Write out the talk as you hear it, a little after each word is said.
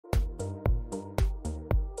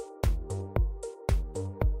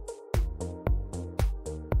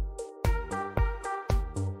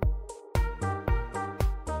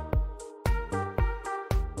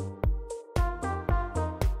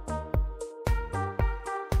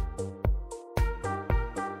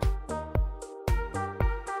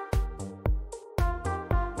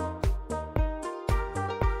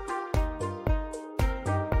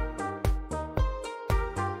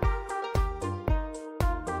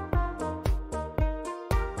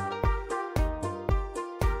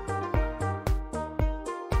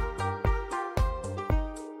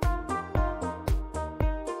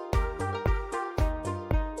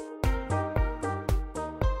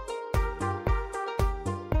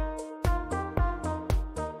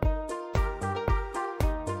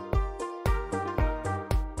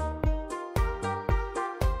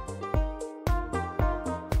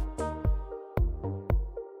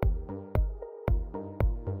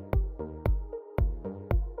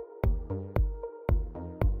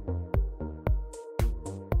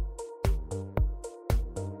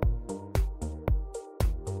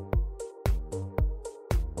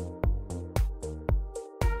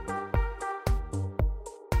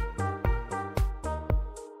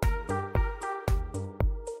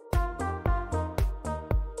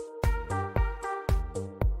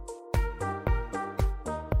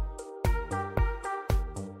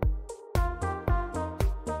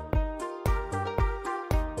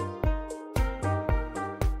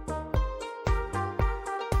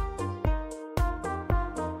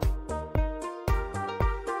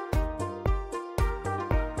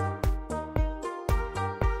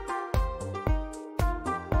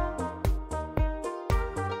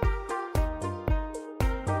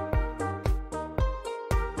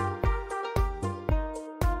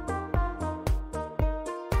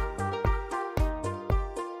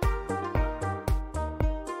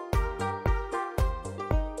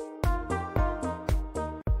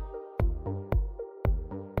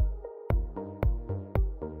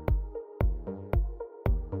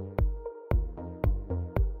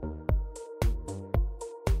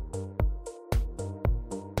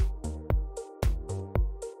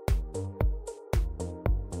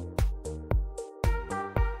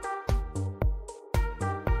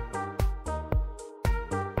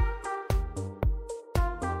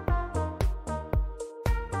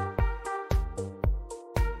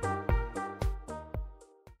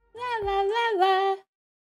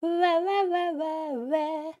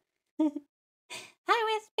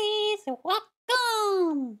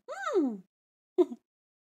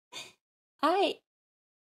I'm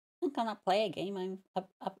gonna play a game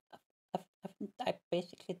I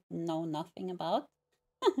basically know nothing about.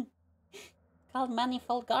 Called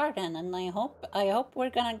Manifold Garden, and I hope we're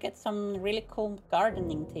gonna get some really cool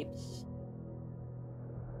gardening tips.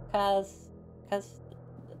 Cause,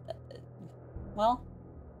 well,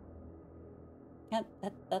 yeah,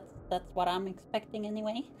 that's what I'm expecting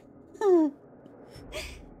anyway.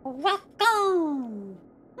 Welcome.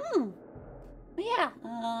 Yeah.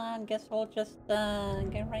 I guess we'll just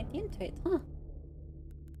get right into it, huh?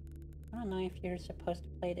 I don't know if you're supposed to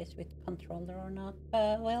play this with controller or not,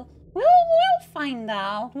 but we'll find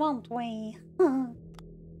out, won't we? That's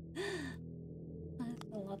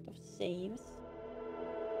a lot of saves.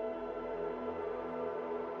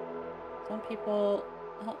 Some people.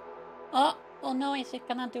 Oh no! Is it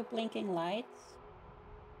gonna do blinking lights,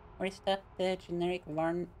 or is that the generic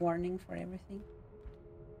warning for everything?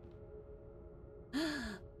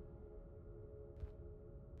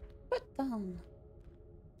 Put down.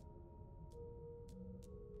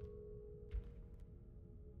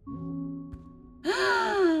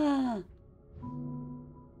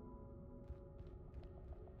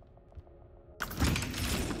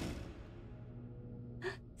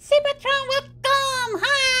 Cybertron, welcome!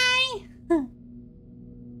 Hi!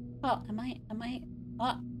 Oh, am I?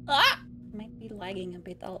 Might be lagging a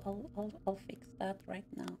bit. I'll fix that right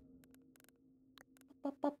now.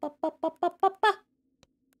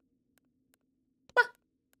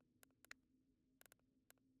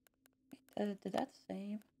 Did that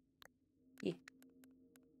save? Yeah.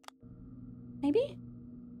 Maybe?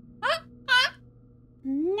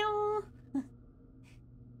 No.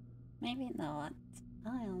 Maybe not.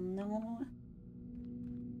 I don't know.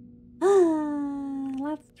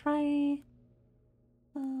 Let's try.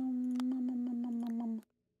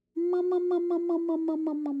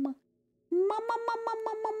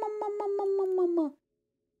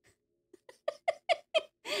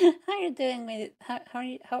 How are you doing with it? How are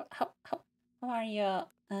you? How are you?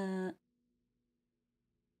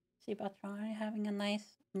 Sibatron, are you having a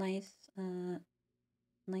nice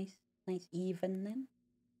evening,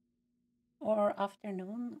 or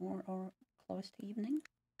afternoon, or close to evening?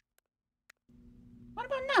 What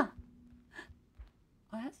about now?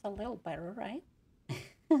 Oh, that's a little better, right?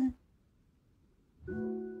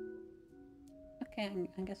 Okay,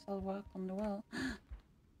 I guess I'll walk on the wall.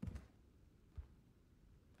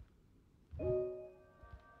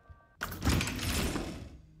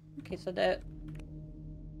 Okay, so I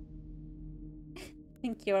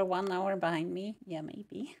think you're 1 hour behind me. Yeah,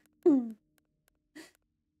 maybe. I'm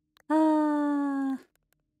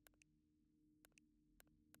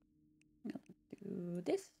gonna do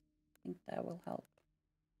this. I think that will help.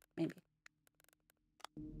 Maybe.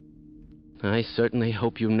 I certainly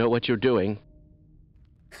hope you know what you're doing.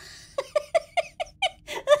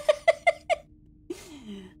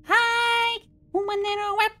 Hi!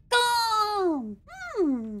 Humanero, welcome!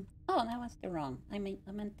 Oh, that was the wrong. I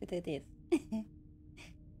meant to do this.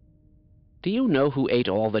 Do you know who ate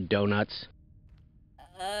all the donuts?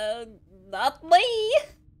 Not me!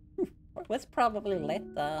 It was probably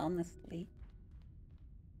Letta, honestly.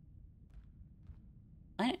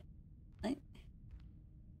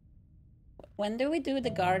 When do we do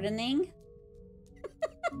the gardening?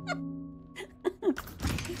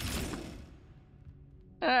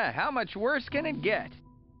 How much worse can it get?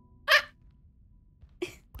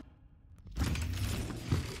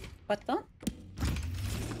 What the?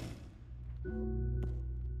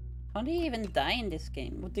 How do you even die in this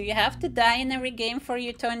game? Do you have to die in every game for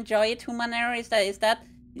you to enjoy it, Humanero? Is that?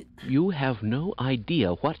 You have no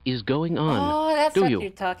idea what is going on. Oh, that's do what you?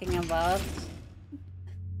 You're talking about.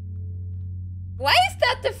 Why is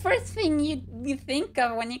that the first thing you think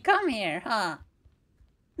of when you come here, huh?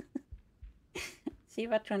 See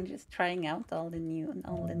what I'm just trying out all the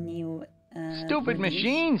new Stupid release.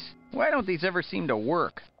 machines! Why don't these ever seem to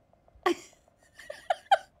work?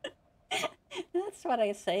 That's what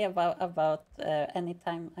I say about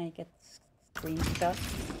anytime I get screen stuff.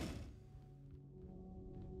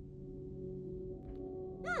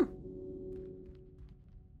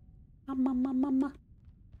 Mama.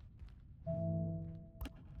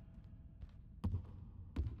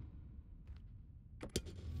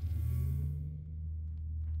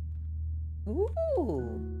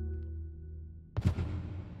 Ooh.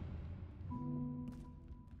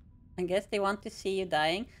 I guess they want to see you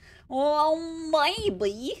dying. Well,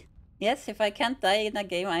 maybe. Yes, if I can't die in a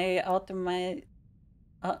game, I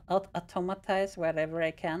automatize wherever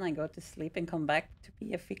I can. I go to sleep and come back to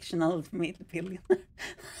be a fictional billionaire.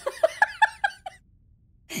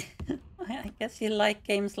 I guess you like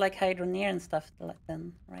games like Hydroneer and stuff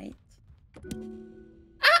then, right?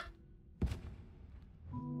 Ah!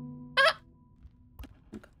 Ah!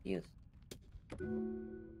 I'm confused.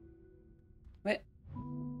 Wait.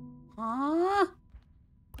 Ah!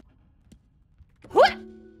 What?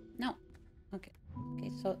 No. Okay.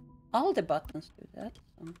 Okay, so all the buttons do that.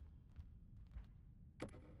 So.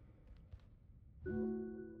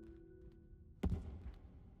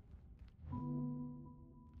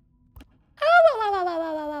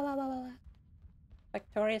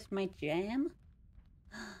 Factory is my jam.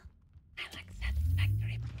 I like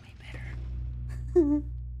Satisfactory way better.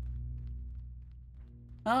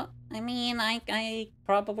 Well, I mean, I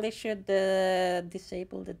probably should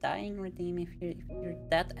disable the dying redeem if you're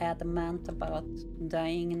that adamant about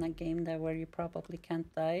dying in a game that where you probably can't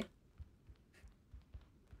die.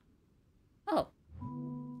 Oh.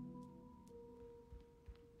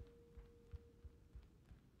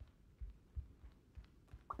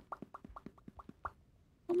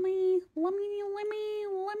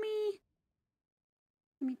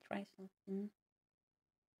 Let me try something.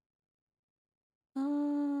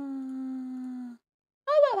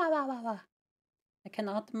 I can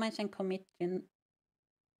optimize and commit in.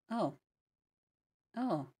 Oh.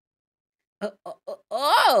 Oh.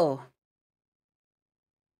 Oh!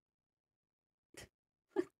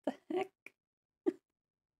 What the heck?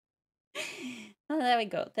 Oh, there we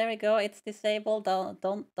go. There we go. It's disabled.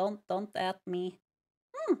 Don't at me.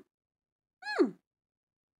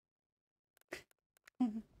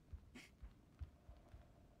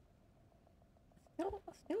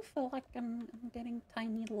 Still feel like I'm getting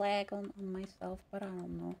tiny lag on myself, but I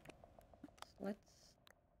don't know. Let's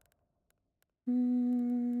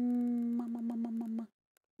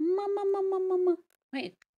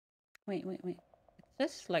Wait. It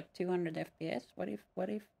says like 200 FPS. What if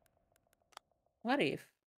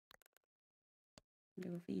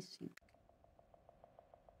do VSync?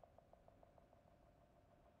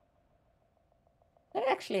 That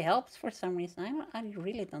actually helps for some reason. I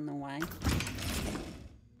really don't know why.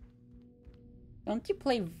 Don't you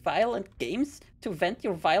play violent games to vent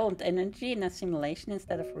your violent energy in a simulation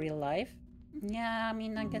instead of real life? Yeah, I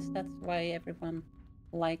mean, I guess that's why everyone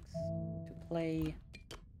likes to play...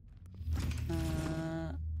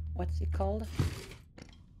 what's it called?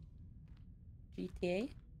 GTA?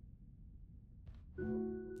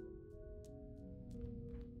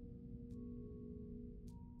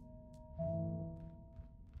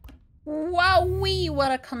 Wowee,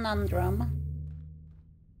 what a conundrum.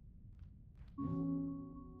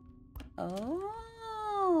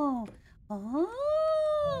 Oh,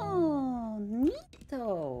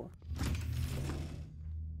 neato.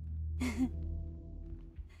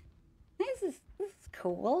 This is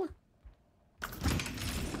cool.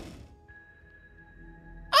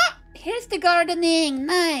 Ah, here's the gardening.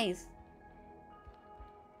 Nice.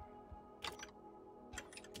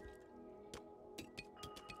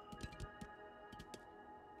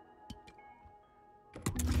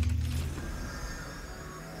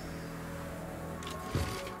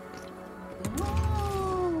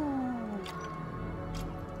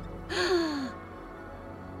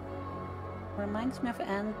 Reminds me of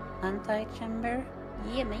an anti-chamber.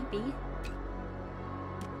 Yeah, maybe.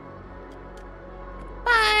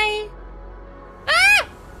 Bye! Ah!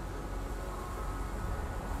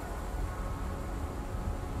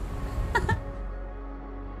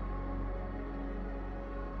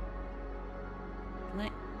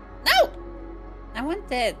 No! I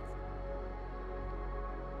want it.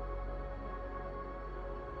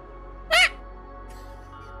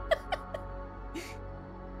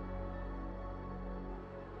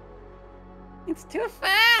 It's too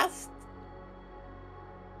fast!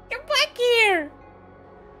 Get back here!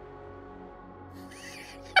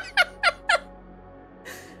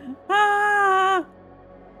 Ah!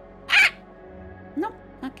 Ah! Nope,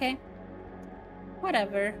 okay.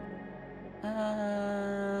 Whatever.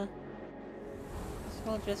 So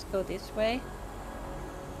we'll just go this way.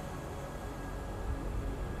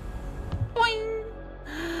 Boing!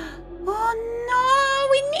 Oh no!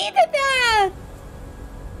 We needed that!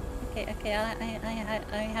 Okay, I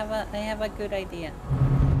have a good idea.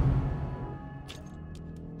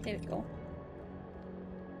 There we go.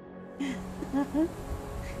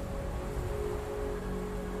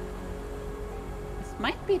 This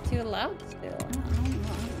might be too loud still.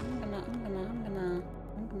 I'm gonna do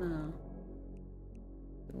that.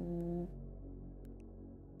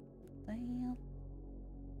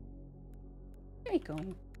 There we go.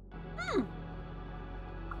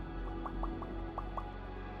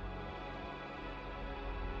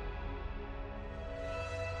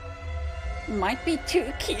 Might be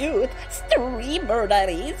too cute. Streamer, that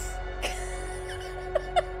is.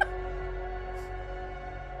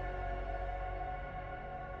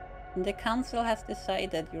 The council has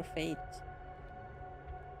decided your fate.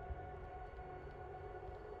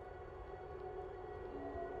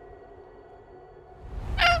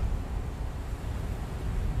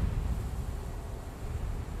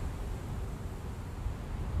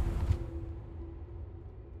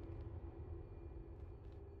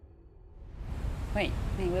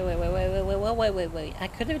 Wait. I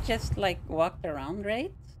could have just like walked around,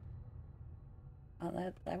 right? Oh,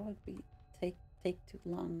 that would be take too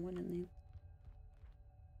long, wouldn't it?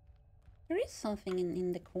 There is something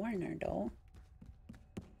in the corner though.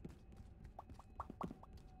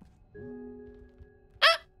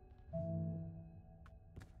 Ah!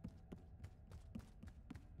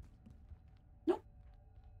 Nope.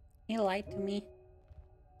 He lied to me.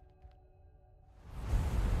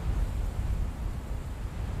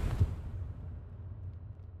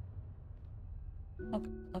 Okay.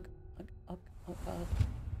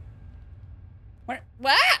 Where?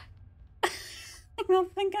 What? I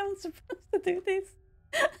don't think I'm supposed to do this.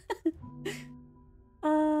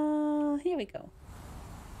 Here we go.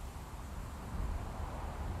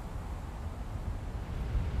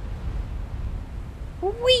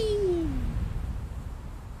 Whee!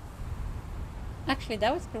 Actually,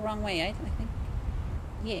 that was the wrong way. I think.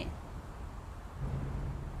 Yeah.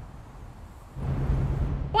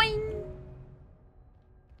 Boing!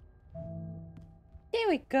 There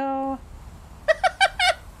we go.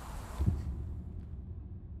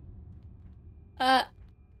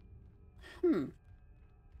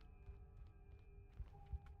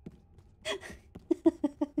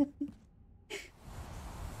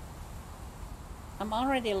 I'm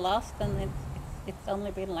already lost, and it's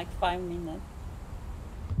only been like 5 minutes.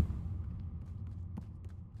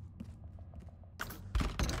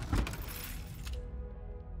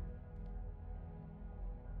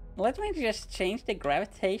 Let me just change the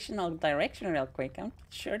gravitational direction real quick. I'm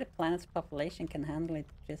sure the planet's population can handle it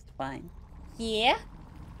just fine. Yeah?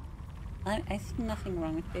 I see nothing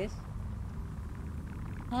wrong with this.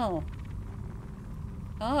 Oh.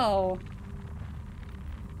 Oh.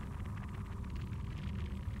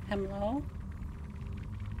 Hello?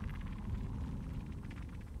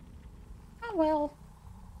 Oh well.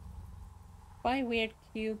 Bye, weird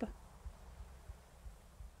cube.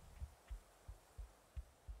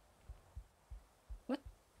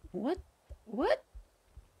 What?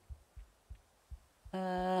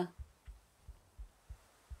 Huh.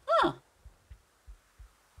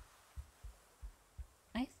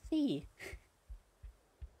 I see.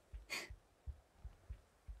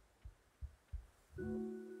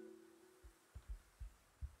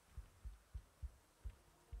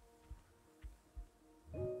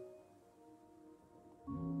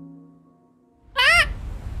 Ah!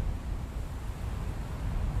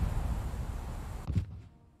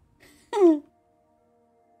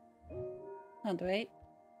 Oh, wait.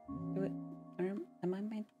 Am I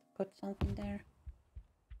meant to put something there?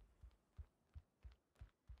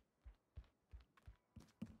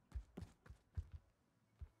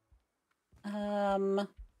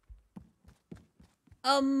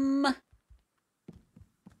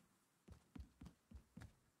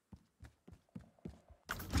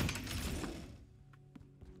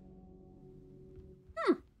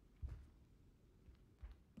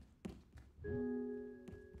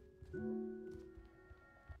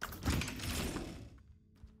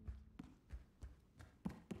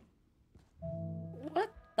 What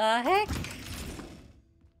the heck?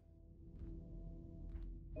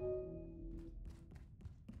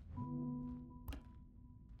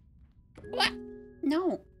 What?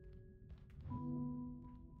 No.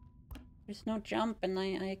 There's no jump, and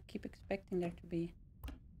I keep expecting there to be.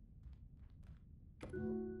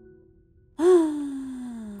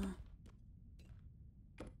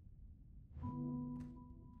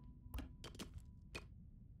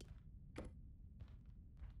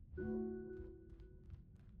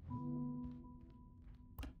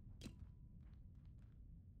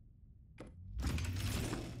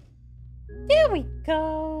 There we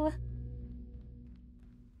go.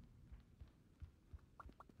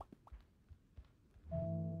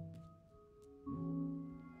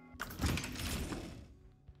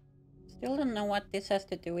 Still don't know what this has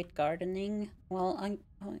to do with gardening. Well, I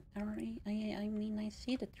mean, I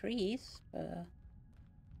see the trees, but...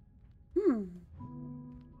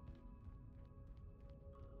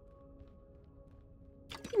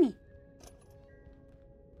 Gimme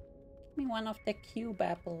one of the cube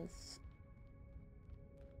apples.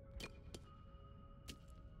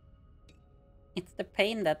 It's the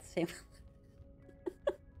pain that's him.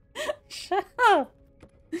 Shut up!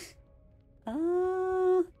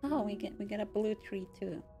 Oh, we get a blue tree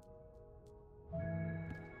too.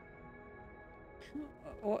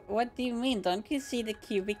 What do you mean? Don't you see the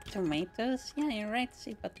cubic tomatoes? Yeah, you're right,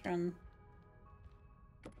 see patron.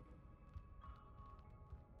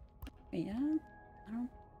 Yeah, I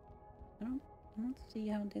don't see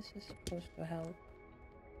how this is supposed to help.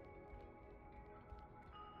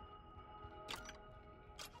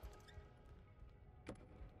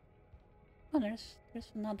 Oh, there's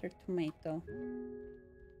another tomato.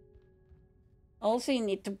 Also, you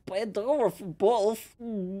need to bend over for both.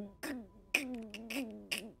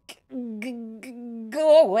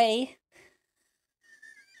 Go away.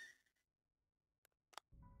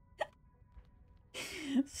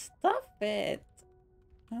 Stop it.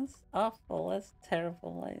 That's awful. That's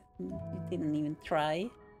terrible. You didn't even try.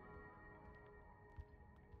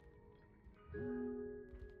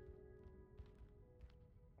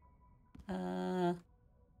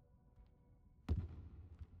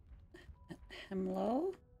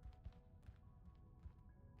 Hello?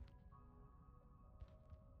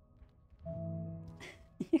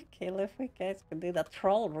 Caleb, we guys can do the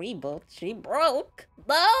troll reboot. She broke.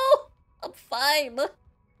 No! I'm fine.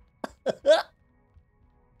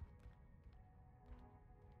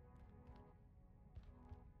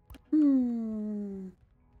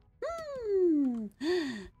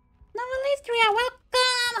 Novelistria,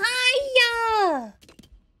 welcome! Hiya!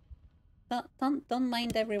 Don't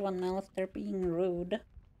mind everyone else. They're being rude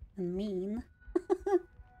and mean.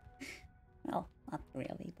 Well, not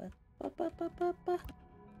really, but. I'm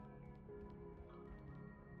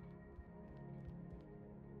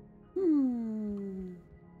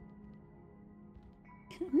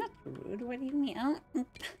not rude. What do you mean?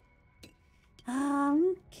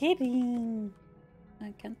 I'm kidding.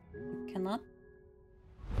 I cannot.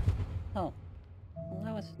 Oh, well,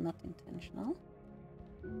 that was not intentional.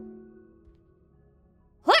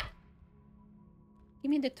 What? Give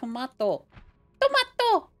me the tomato.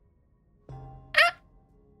 Tomato! Ah!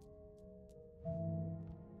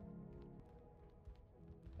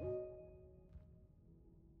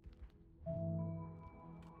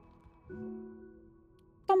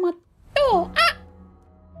 Tomato! Ah!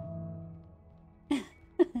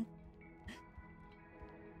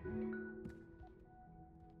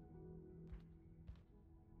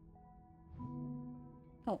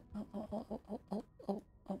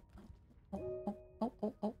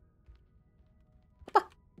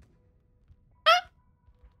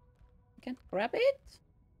 Can't grab it?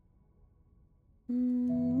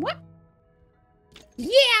 What?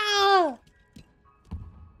 Yeah!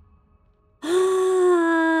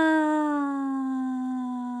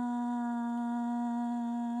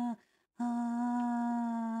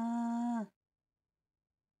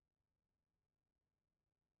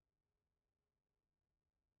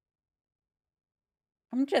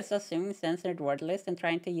 I'm just assuming censored word list and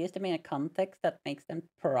trying to use them in a context that makes them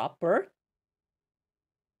proper.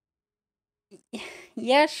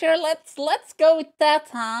 Yeah, sure. Let's go with that,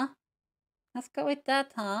 huh? Let's go with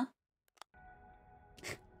that, huh?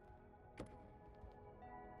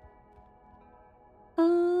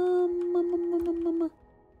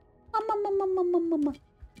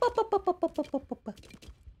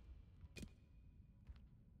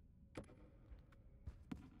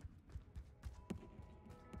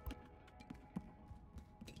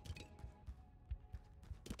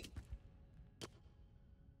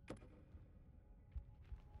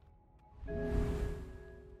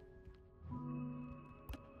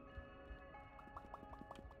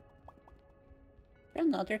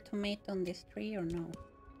 Another tomato on this tree or no?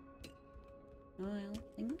 No,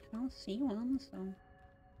 I don't see one, so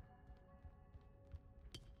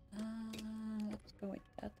let's go with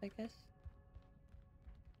that, I guess.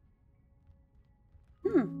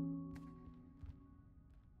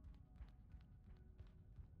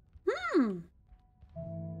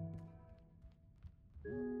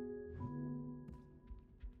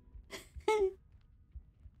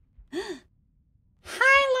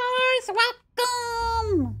 Hi, Lars! Welcome!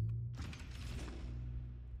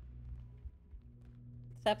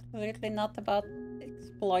 It's absolutely not about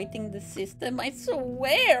exploiting the system, I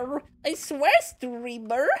swear! I swear,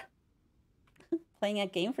 streamer! Playing a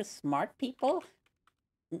game for smart people?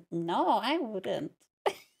 No, I wouldn't.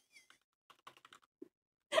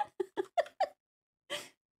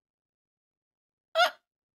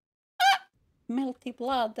 Melty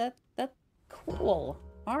blood, that's cool.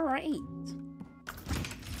 Alright.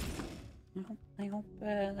 I hope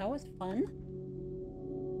that was fun.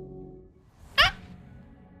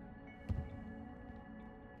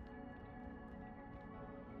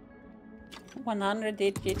 100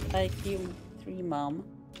 digit IQ 3 mom.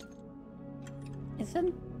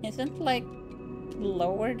 Isn't like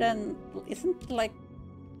lower than, isn't like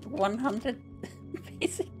 100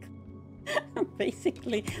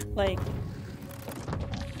 Basically, like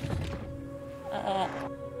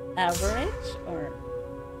average or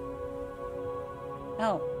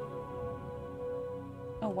oh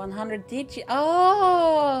 100 digit.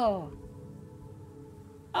 Oh.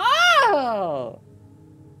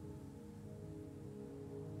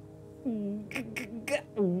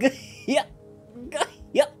 Yeah.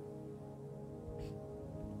 Yeah.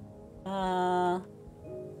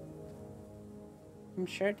 I'm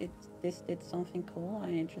sure this did something cool.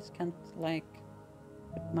 I just can't like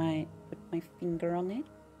put my finger on it.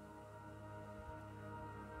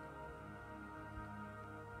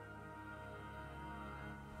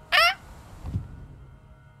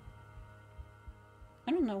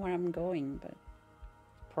 I don't know where I'm going, but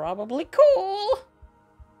probably cool.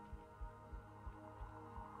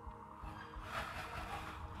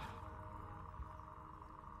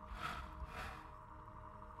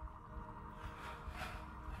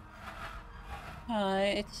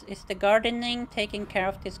 It's the gardening taking care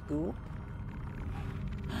of this goop.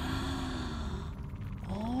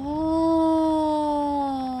 Oh.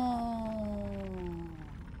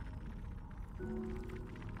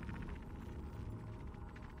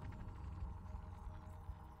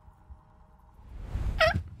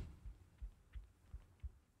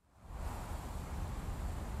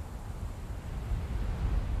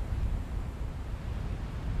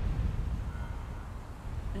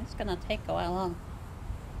 It's gonna take a while, huh?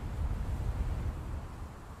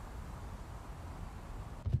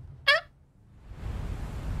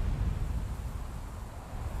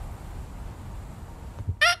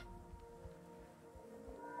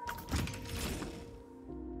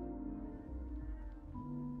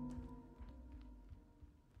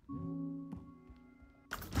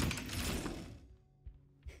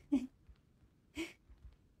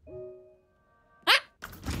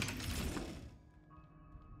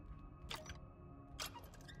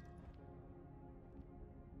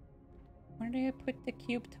 Where do you put the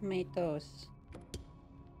cube tomatoes?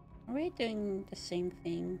 Are we doing the same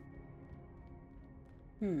thing?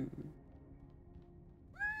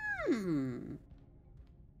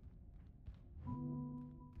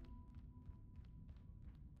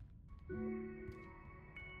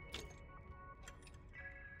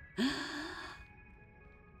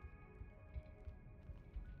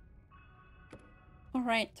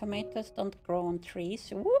 Alright, tomatoes don't grow on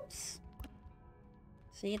trees. Whoops!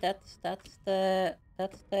 See, that's the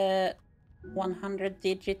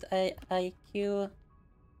 100-digit IQ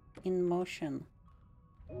in motion.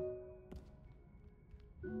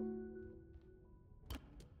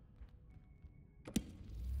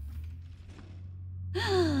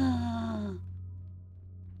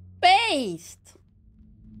 Based!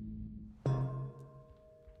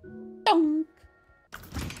 Donk!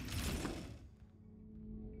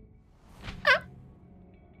 Ah.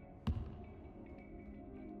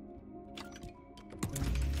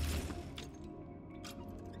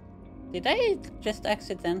 Did I just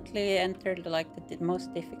accidentally enter like the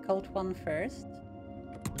most difficult one first?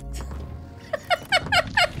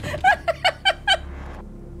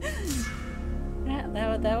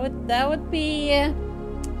 Yeah, that would be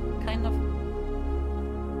kind of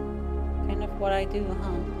what I do,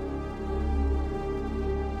 huh?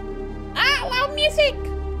 Ah, loud music!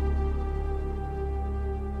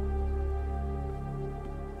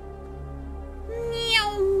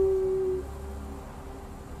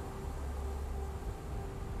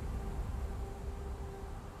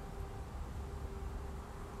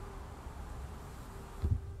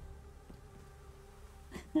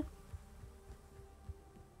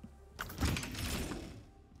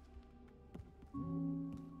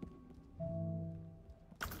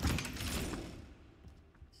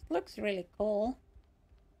 Looks really cool.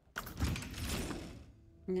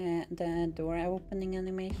 Yeah, the door opening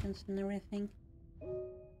animations and everything.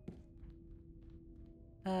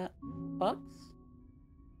 Box?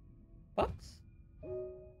 Box?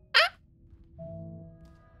 Ah!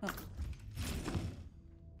 Oh.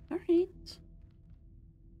 Alright.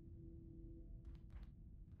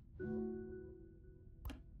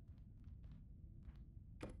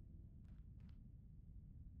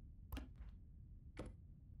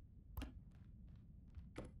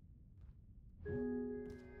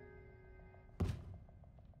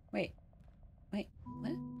 Wait,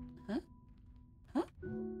 what? Huh? Huh?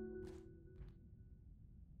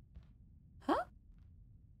 Huh?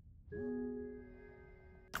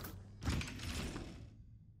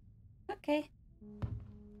 Okay.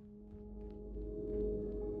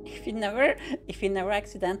 If you never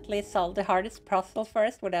accidentally solve the hardest puzzle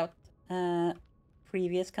first without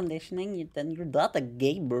previous conditioning, then you're not a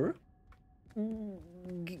gamer.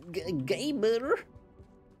 Gamer?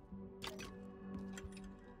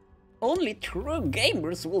 Only true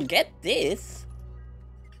gamers will get this.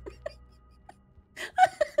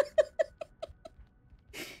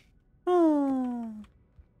 Oh.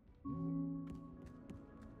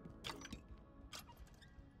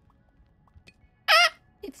 Ah!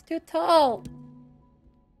 It's too tall.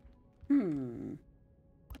 Hmm.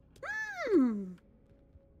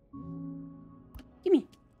 Gimme.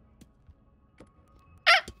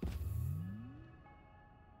 Ah!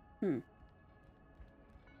 Hmm.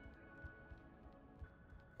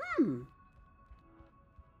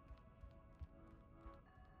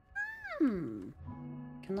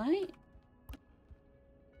 Can I?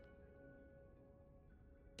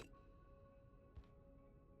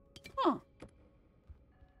 Huh.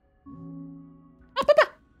 Ah, papa!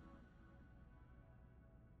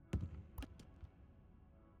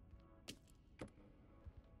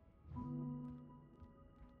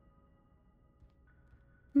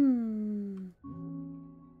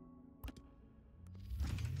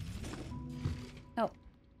 Oh,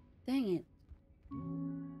 dang it.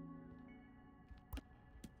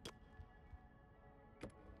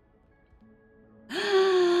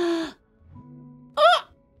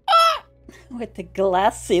 With the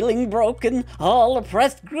glass ceiling broken, all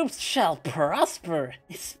oppressed groups shall prosper,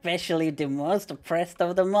 especially the most oppressed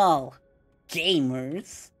of them all,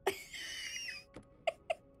 gamers.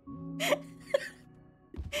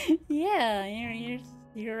 Yeah,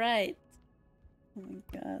 you're right. Oh my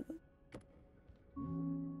god.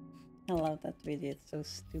 I love that video, it's so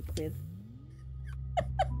stupid.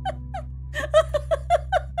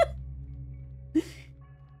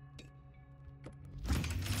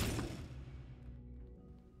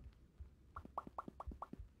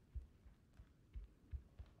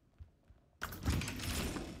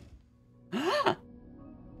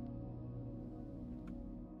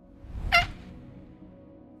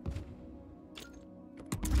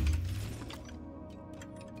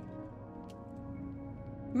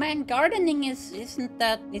 Man, gardening isn't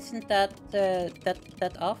that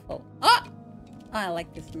awful. Ah! Oh, I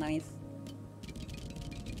like this noise.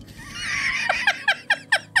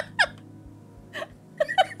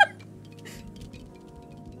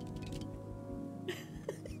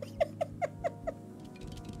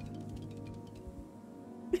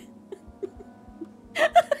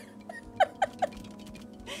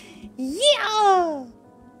 Yeah!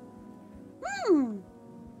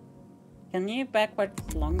 Can you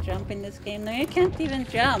backwards long jump in this game? No, you can't even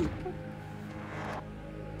jump.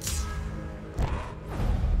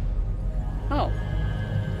 Oh.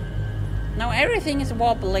 Now everything is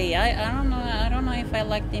wobbly. I don't know if I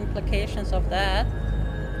like the implications of that.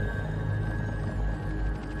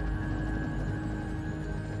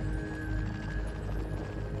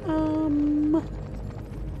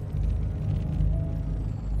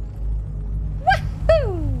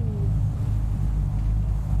 Woohoo!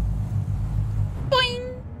 Boing!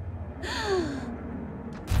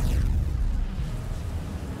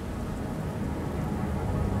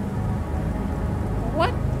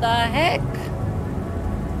 What the heck?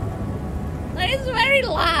 That is very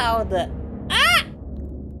loud. Ah!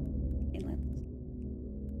 Okay, let's.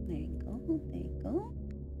 There you go. There you go.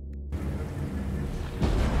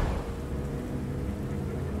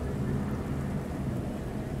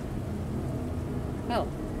 Oh.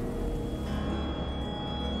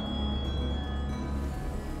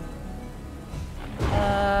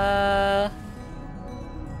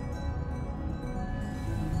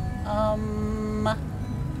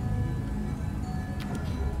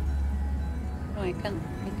 Oh, I can't.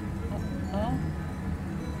 Oh.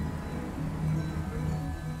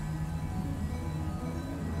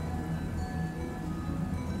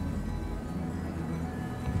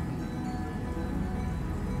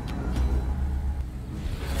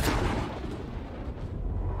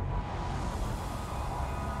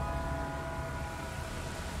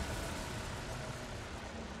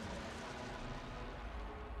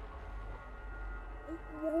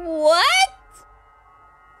 What?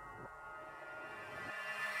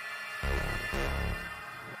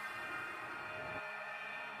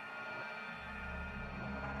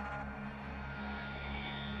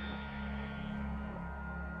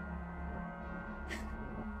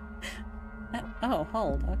 Oh,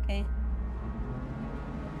 hold, okay.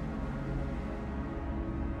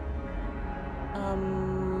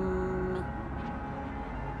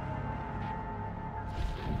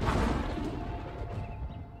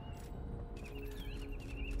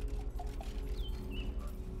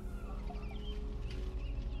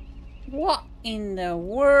 What in the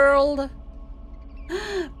world?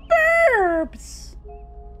 Burbs!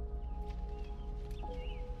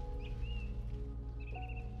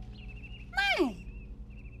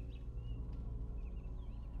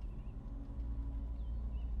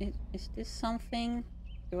 this something?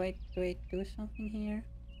 Do I do something here?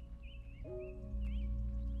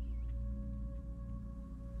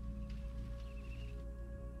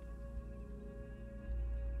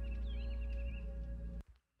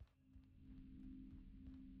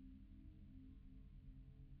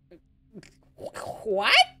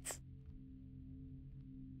 What?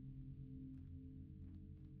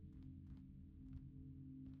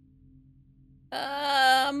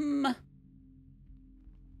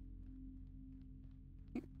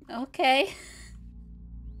 Okay.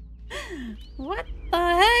 What the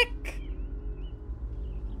heck?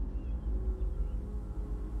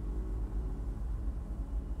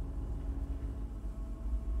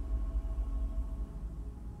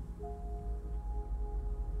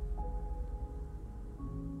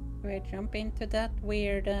 Do I jump into that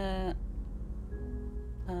weird,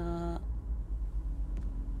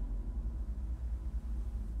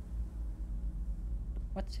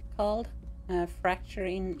 what's it called? Fracture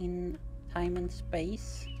in time and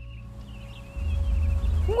space.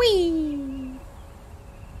 Whee!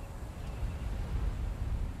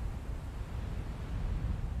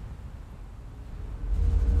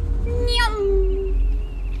 Nyum!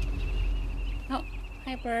 Oh,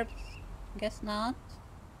 hi burps. Guess not.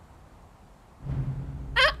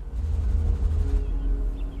 Ah!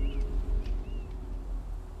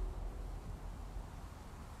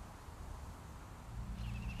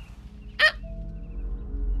 Ah!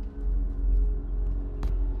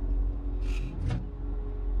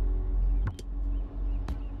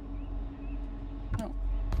 No.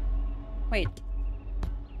 Wait.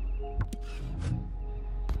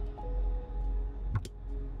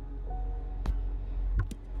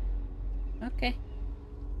 Okay.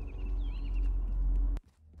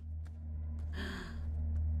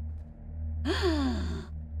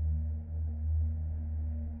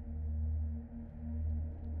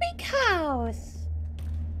 Big house.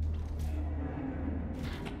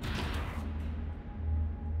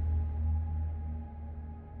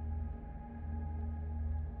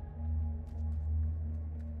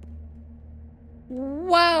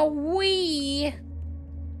 Wowee!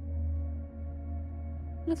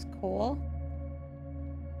 That's cool.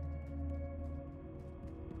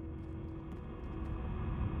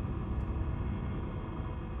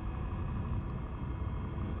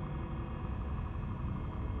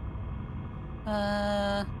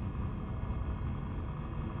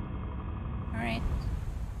 Alright.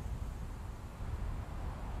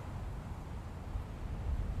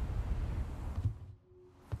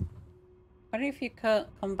 What if you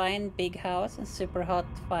combine big house and super hot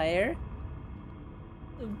fire?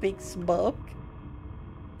 Big smoke?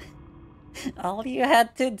 All you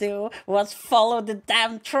had to do was follow the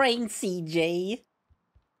damn train, CJ.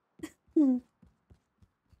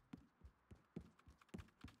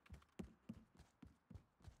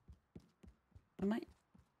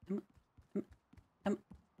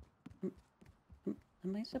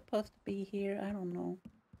 Am I supposed to be here? I don't know.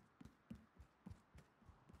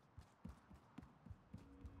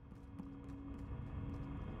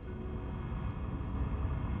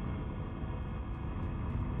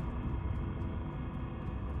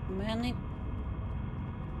 Man, it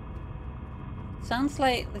sounds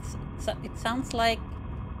like it sounds like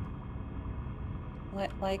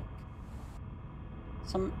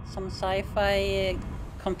some sci-fi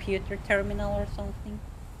computer terminal or something.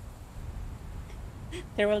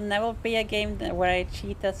 There will never be a game where I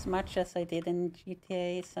cheat as much as I did in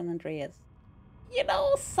GTA San Andreas. You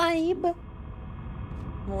know, Saib.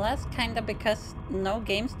 Well, that's kinda because no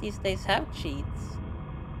games these days have cheats.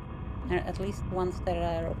 Or at least ones that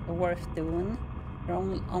are worth doing. They're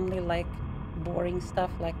only like boring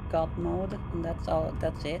stuff like God mode, and that's all.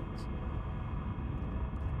 That's it.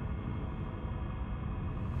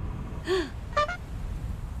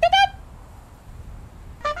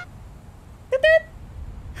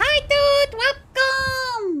 Hi, dude!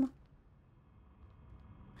 Welcome!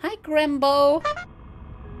 Hi, Grimbo!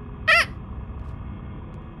 Ah!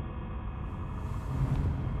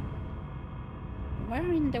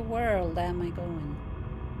 Where in the world am I going?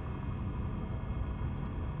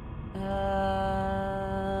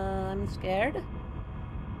 I'm scared.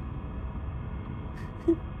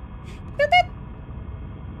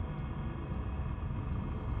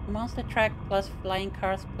 Monster Truck plus flying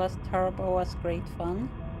cars plus turbo was great fun.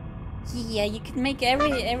 Yeah, you could make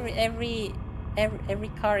every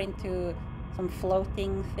car into some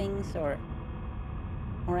floating things or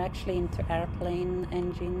actually into airplane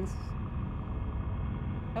engines.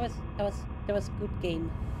 That was a good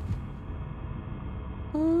game.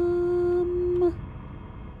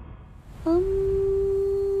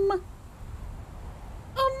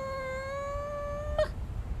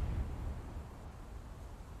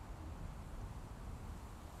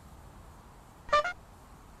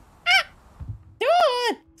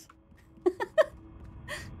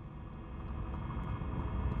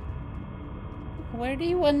 Where do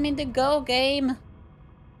you want me to go, game?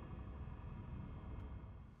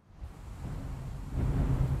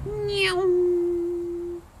 Meow.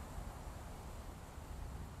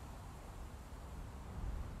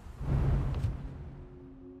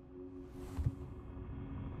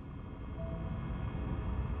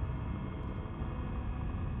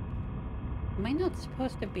 Am I not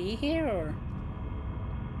supposed to be here, or?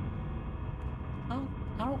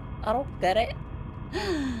 I don't get it.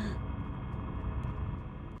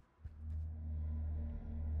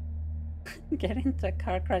 Get into a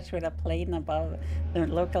car crash with a plane above the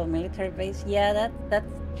local military base. Yeah,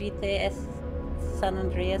 that's GTS San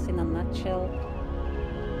Andreas in a nutshell.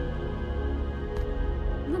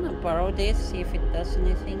 I'm gonna borrow this, see if it does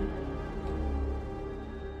anything.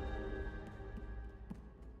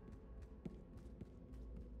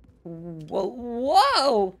 Whoa!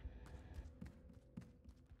 Whoa!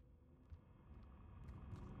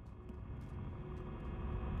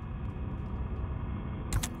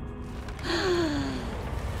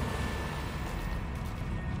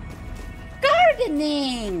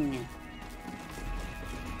 Gardening!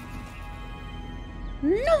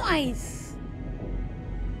 Nice!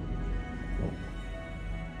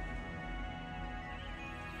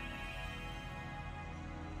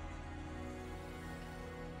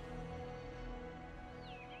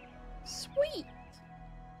 Sweet!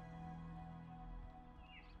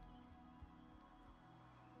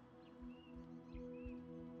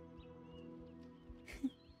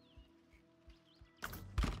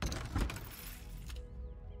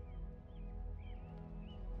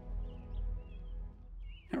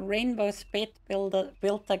 Rainbow Spit built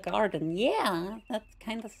a garden. Yeah, that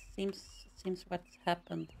kind of seems what's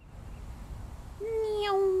happened.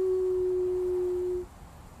 Meow.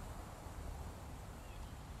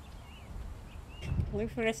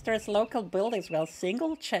 Luffy restores local buildings while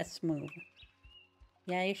single chess move.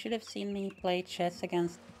 Yeah, you should have seen me play chess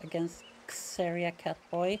against Xeria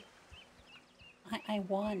Catboy. I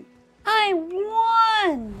won. I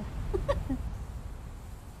won!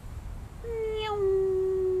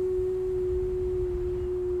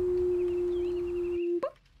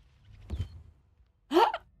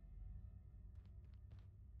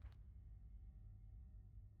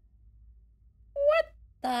 What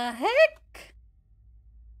the heck?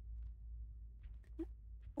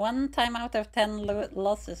 1 time out of 10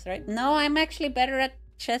 losses, right? No, I'm actually better at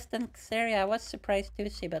chess than Xeria. I was surprised too,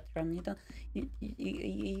 Cybertron.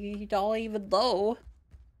 You don't even know.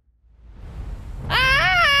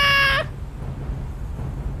 Ah!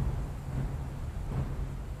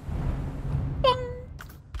 Bong!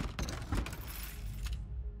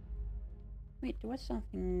 Wait, there was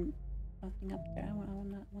something up there. I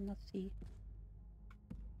wanna see.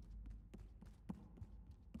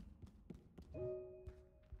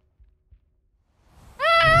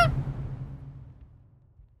 Ah!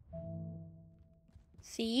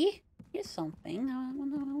 See? Here's something. I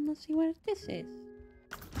wanna see what this is.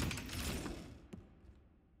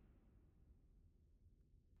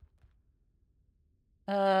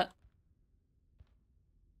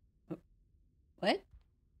 What?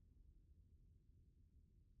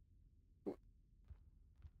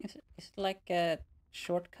 Is it like a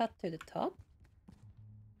shortcut to the top?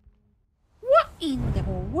 What in the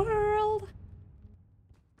world?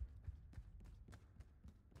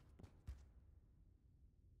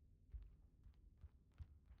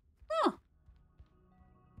 Huh.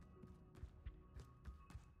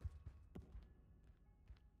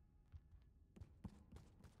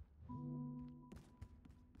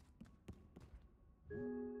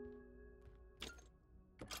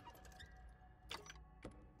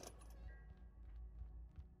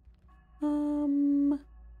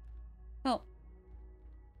 Oh.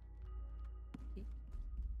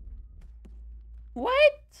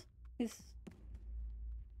 What? This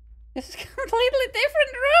is a completely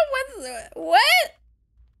different room. What?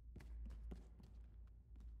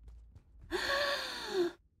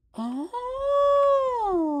 Oh.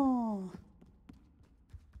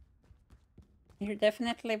 You're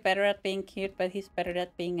definitely better at being cute, but he's better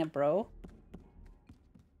at being a bro.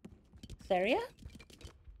 Seria?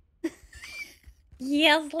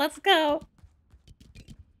 Yes, let's go.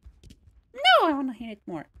 No, I want to hear it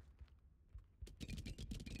more.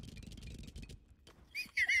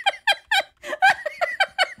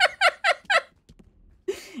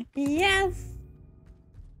 Yes.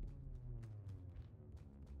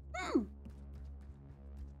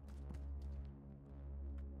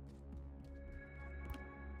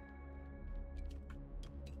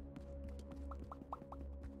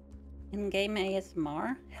 In-game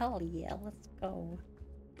ASMR? Hell yeah, let's go.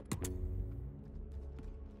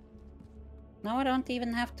 Now I don't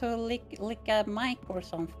even have to lick a mic or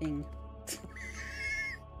something.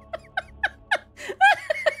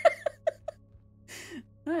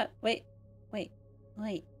 Wait.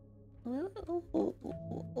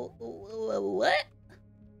 What?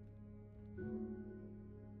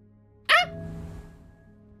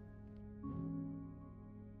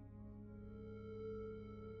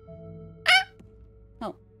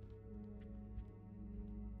 Oh.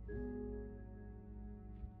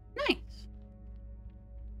 Nice.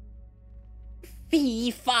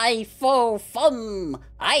 Fee, fi, fo, fum.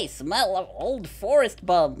 I smell of old forest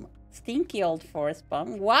bum. Stinky old forest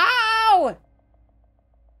bum. Wow!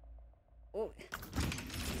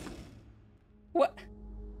 What?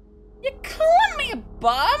 You calling me a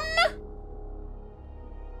bum?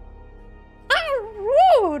 How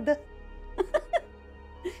rude!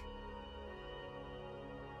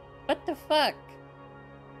 What the fuck?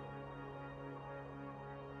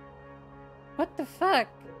 What the fuck?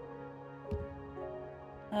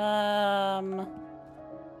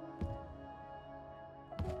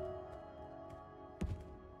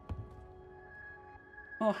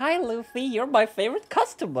 Oh, hi, Luffy. You're my favorite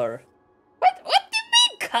customer. What do you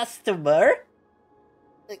mean, customer?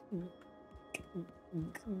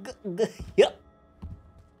 Yep.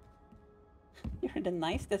 You're the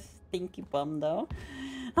nicest stinky bum, though.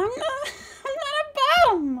 I'm not a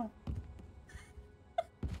bum.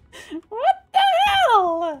 What the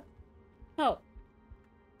hell? Oh.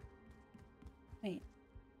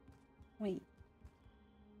 Wait.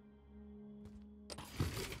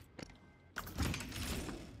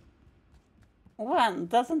 One,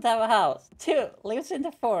 doesn't have a house. 2, lives in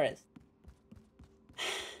the forest.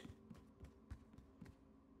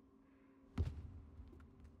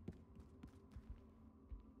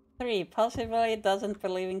 3, possibly doesn't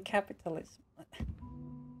believe in capitalism.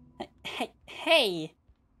 Hey!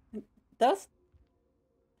 Those...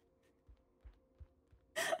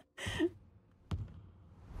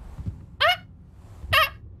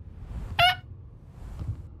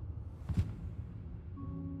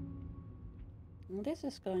 This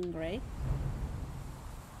is going great.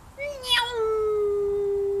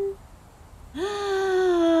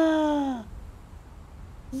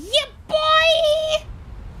 Yeah, boy!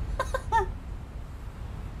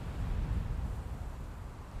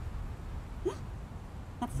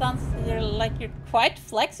 That sounds like you're quite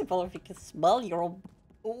flexible if you can smell your own...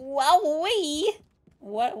 Wowee!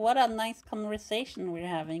 What a nice conversation we're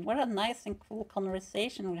having. What a nice and cool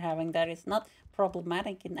conversation we're having that is not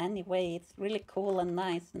problematic in any way. It's really cool and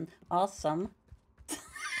nice and awesome.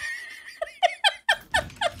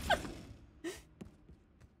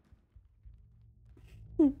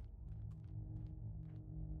 I'm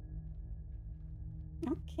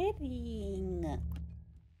kidding.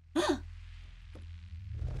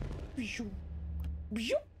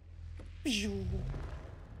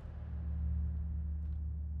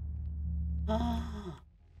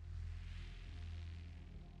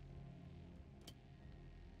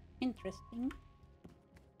 Interesting.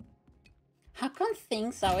 How come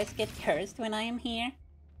things always get cursed when I am here?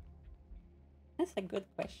 That's a good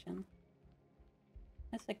question.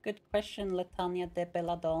 That's a good question, Letania de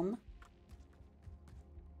Belladon.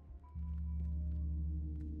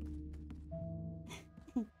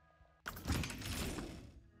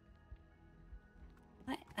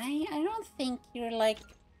 I don't think you're like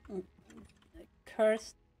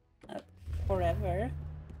cursed forever.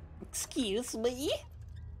 Excuse me?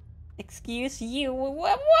 Excuse you?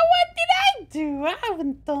 What did I do? I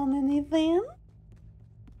haven't done anything.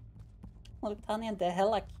 Letania de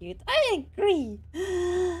hella cute. I agree.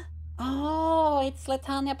 Oh, it's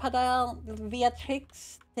Letania Padal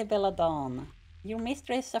Beatrix de Belladon. You're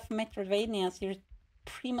mistress of Metroidvanias. You're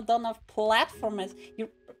prima donna of platformers. You're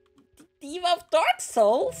diva of Dark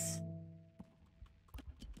Souls.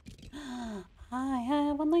 I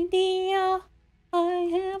have an idea. I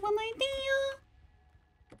have an idea.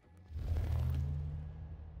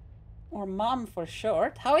 Or mom for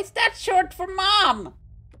short. How is that short for mom?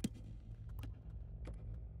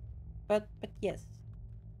 But yes,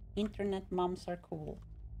 internet moms are cool.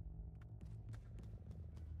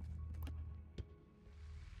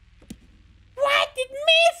 What? It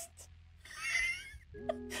missed!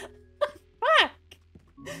 Fuck!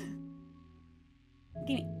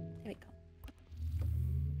 Gimme. There we go.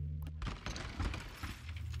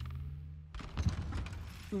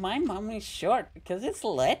 My mom is short because it's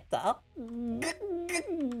Letta.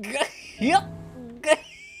 Yup.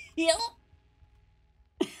 Yup.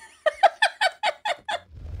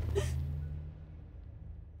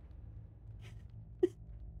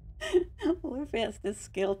 Luffy has this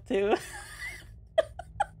skill too.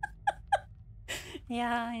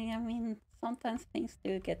 Yeah, I mean, sometimes things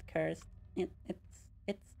do get cursed.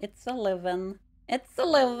 It's a living. It's a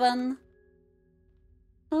living.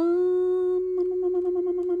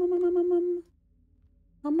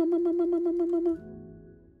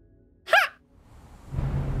 Ha!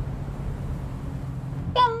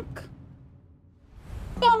 Bonk!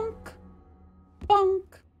 Bonk!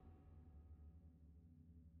 Bonk!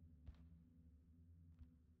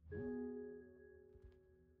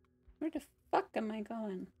 Where the fuck am I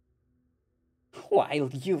going? While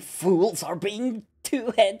you fools are being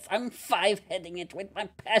two heads, I'm five-heading it with my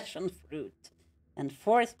passion fruit. And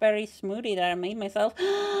forest berry smoothie that I made myself.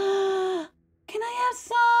 Can I have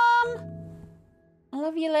some? I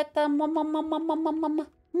love you, Letta. Mama, mama, mama, mama.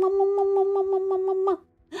 Mama, mama, mama, mama, mama.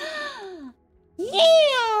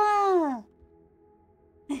 Yeah!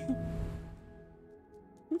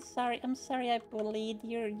 I'm sorry I bullied.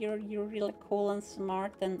 You're really cool and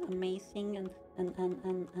smart and amazing and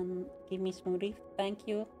give me smoothie. Thank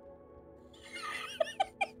you.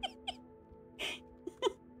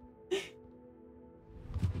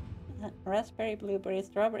 Raspberry, blueberry,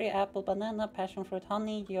 strawberry, apple, banana, passion fruit,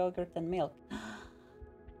 honey, yogurt, and milk.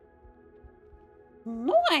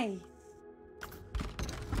 Nice!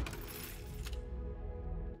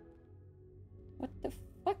 What the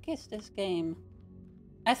fuck is this game?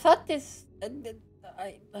 I thought this...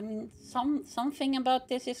 I mean, something about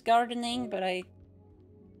this is gardening, but I...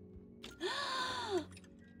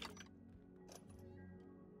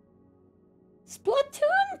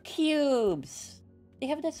 Splatoon cubes! They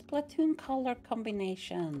have the Splatoon color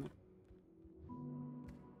combination.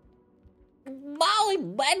 Now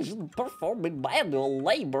imagine performing manual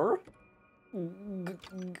labor.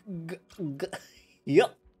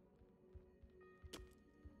 Yep.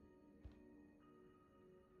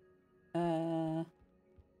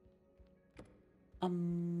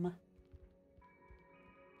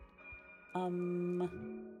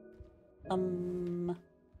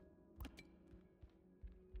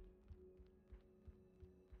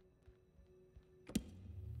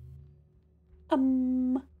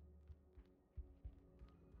 Um.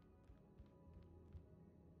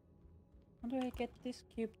 How do I get this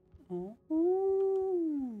cube? Oh.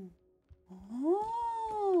 Oh.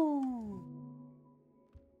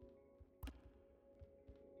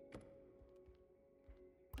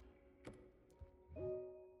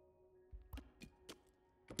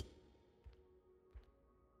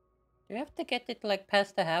 Do you have to get it like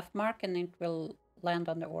past the half mark and it will land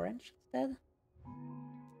on the orange instead?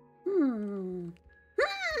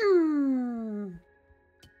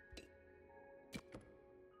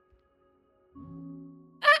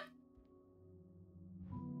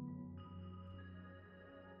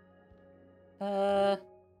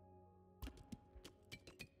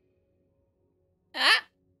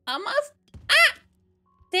 Almost.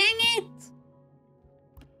 Dang it!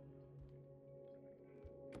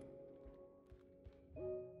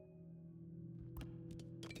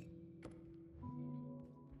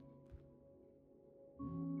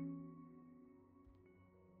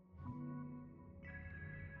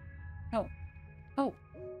 Oh. Oh.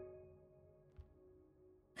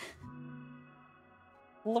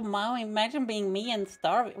 Lamau, imagine being me and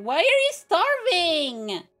starving. Why are you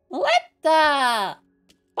starving? Letta!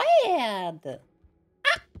 Bad!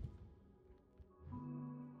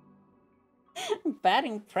 Bad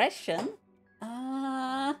impression?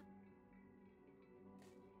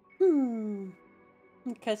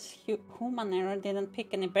 Because Humanera didn't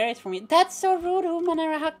pick any berries for me. That's so rude,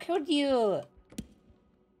 Humanera. How could you? Oh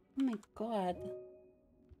my god.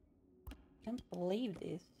 I can't believe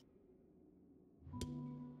this.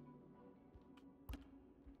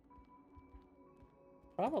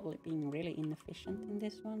 Probably being really inefficient in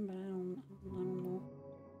this one, but I don't know.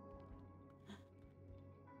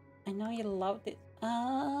 I know you loved it.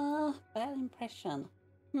 Bad impression.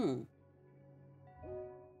 Let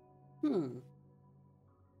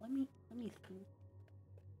me think.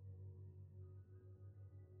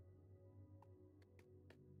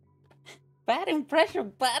 Bad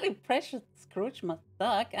impression, Scrooge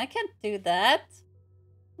McDuck. I can't do that.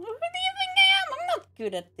 Who do you think I am? I'm not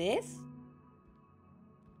good at this.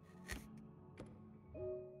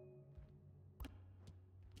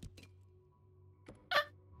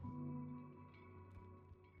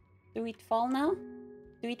 Do it fall now?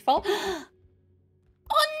 Do it fall? Oh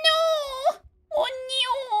no! Oh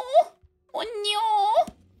no! Oh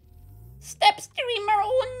no! Step streamer,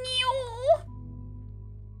 oh no!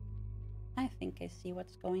 I think I see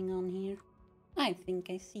what's going on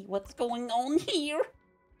here.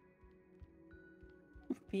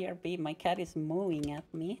 BRB, my cat is mooing at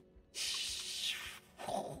me.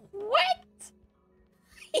 What?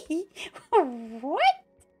 What?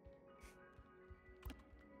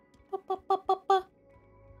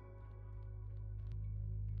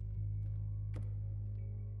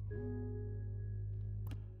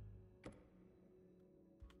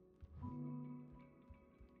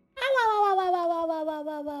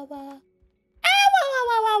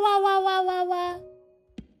 Pa.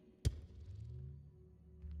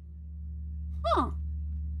 Huh.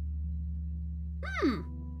 Hmm.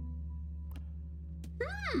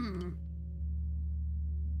 Hmm.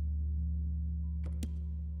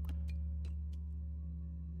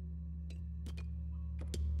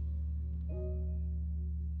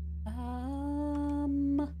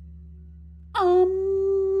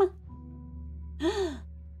 Um.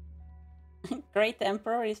 Great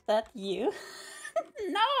Emperor, is that you?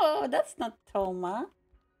 No, that's not Toma.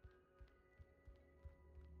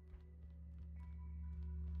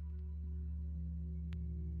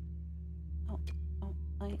 Oh, oh,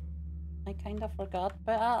 I kind of forgot,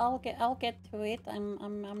 but I'll get to it.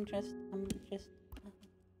 I'm just I'm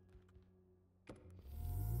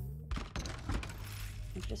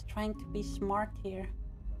just trying to be smart here.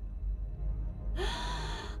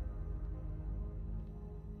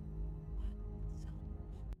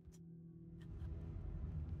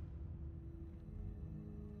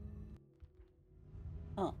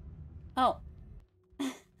 Oh. Oh.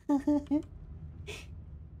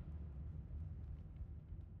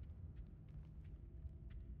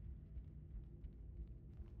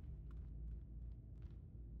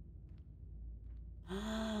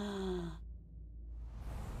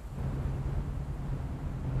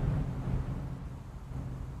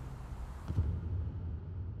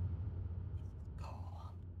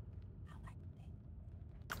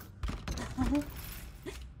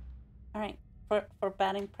 Alright, for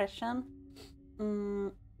bad impression.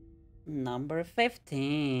 Number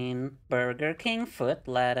 15. Burger King foot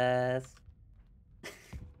lettuce.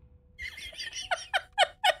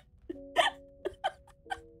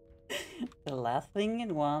 The last thing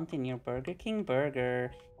you want in your Burger King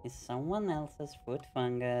burger is someone else's foot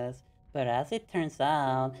fungus. But as it turns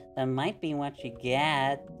out, that might be what you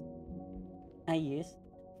get. I used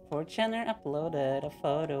 4chaner uploaded a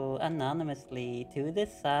photo anonymously to the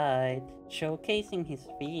site, showcasing his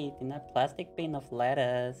feet in a plastic bin of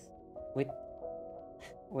lettuce,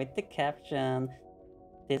 with the caption,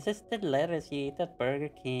 "This is the lettuce you eat at Burger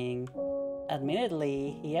King."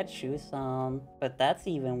 Admittedly, he had shoes on, but that's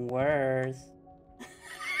even worse.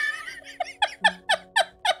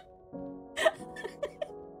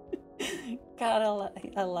 God,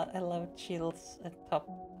 I love Chill's top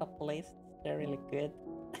lists. They're really good.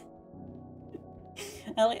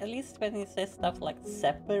 At least when he says stuff like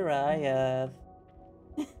Separayas.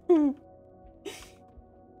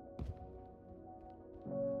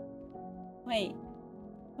 Wait.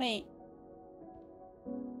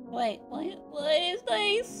 What is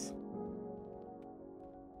this?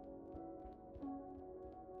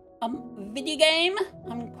 Video game?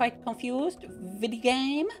 I'm quite confused. Video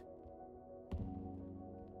game?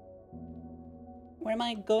 Where am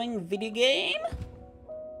I going? Video game?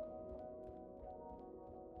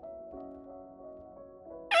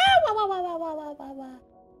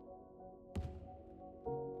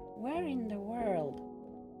 Where in the world?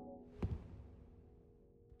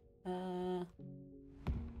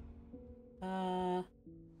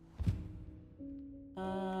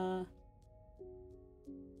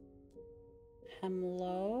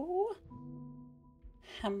 Hello?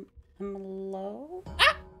 Hello?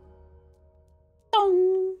 Ah!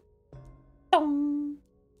 Dong! Dong!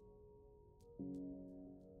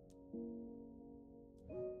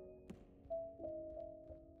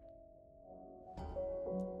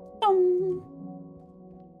 Dong!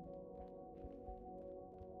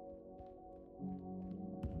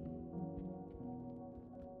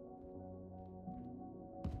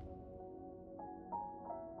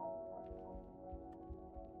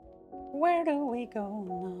 Where do we go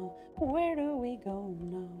now? Where do we go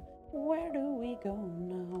now? Where do we go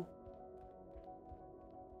now?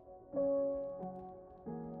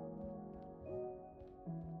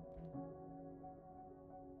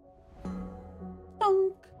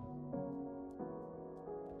 Donk!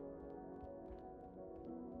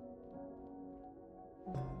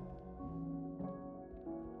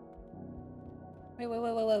 Wait.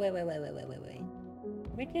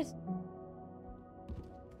 We're just...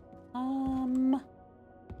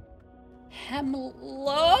 Hello?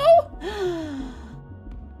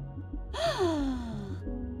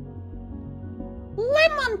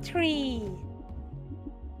 Lemon tree!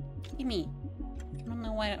 Gimme. I don't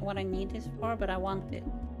know what I need this for, but I want it.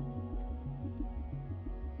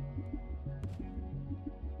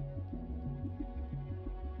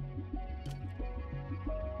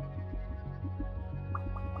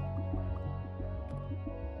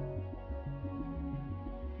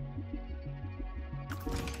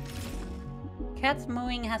 cat's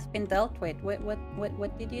mooing has been dealt with.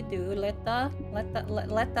 What did you do?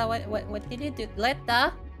 What did you do?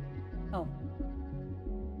 Oh.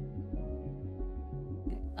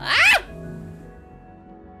 Ah!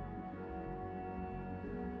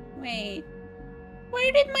 Wait.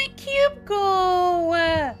 Where did my cube go?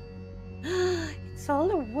 It's all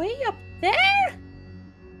the way up there?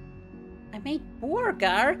 I made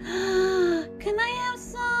burger. Can I have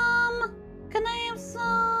some? Can I have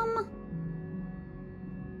some?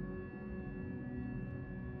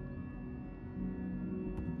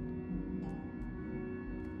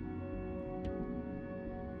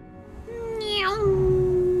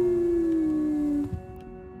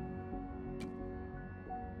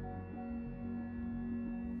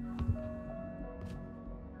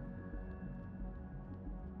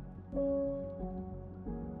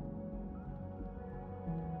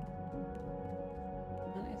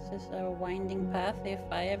 This is a winding path if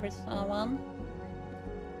I ever saw one.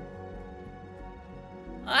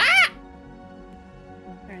 Ah!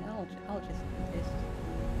 Alright, I'll just do this.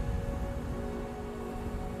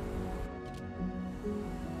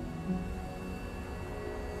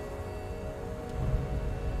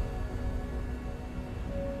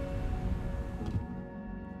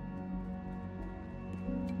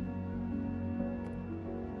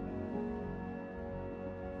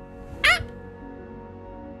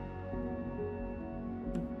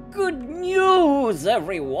 Good news,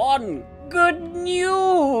 everyone! Good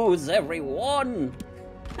news, everyone!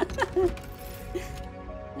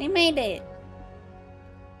 We made it!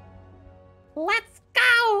 Let's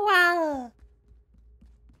go!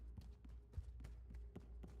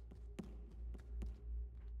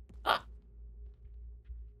 Huh.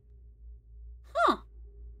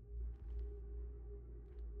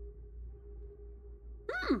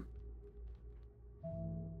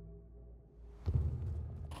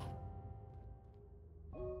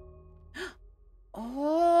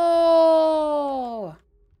 Oh!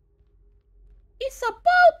 It's a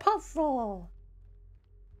ball puzzle!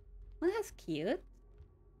 Well, that's cute.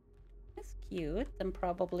 That's cute and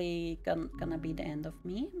probably gonna be the end of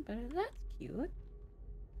me, but that's cute.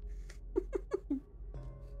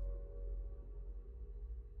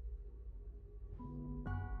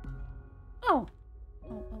 Oh!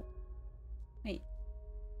 Oh. Wait.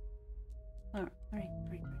 Alright.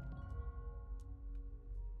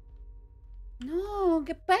 No,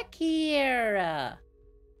 get back here!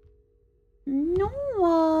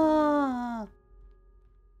 Noah!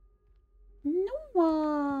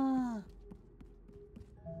 Noah!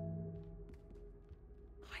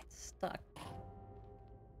 Oh, it's stuck.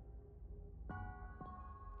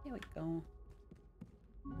 Here we go.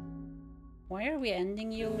 Why are we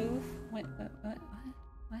ending you, Loof? What?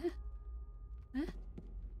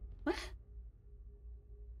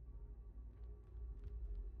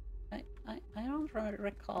 I don't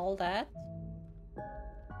recall that.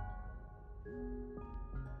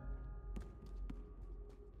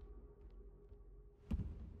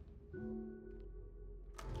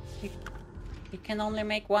 You can only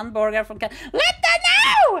make one burger from cat. Let them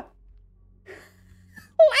know!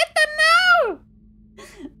 Let them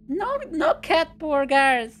know! No cat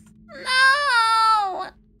burgers.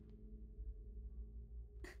 No!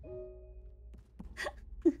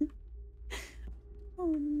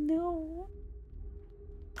 Oh no.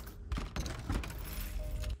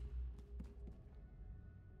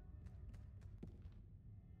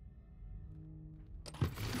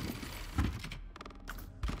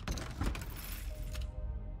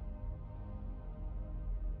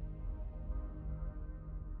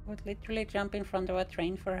 Would literally jump in front of a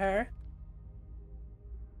train for her.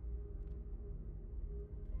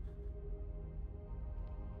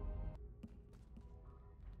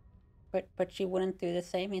 But she wouldn't do the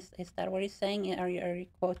same. Is that what he's saying? Are you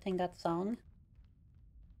quoting that song?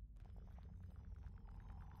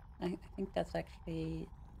 I think that's actually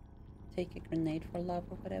take a grenade for love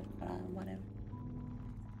or whatever. Whatever.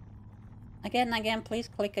 Again, please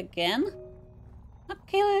click again.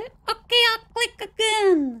 Okay, I'll click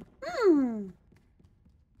again.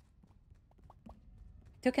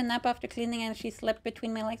 Took a nap after cleaning and she slept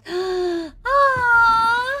between my legs. Aww.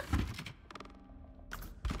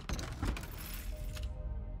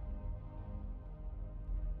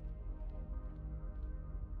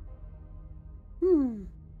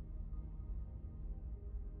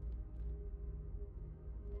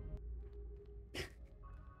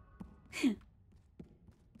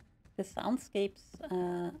 The soundscapes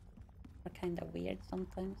are kind of weird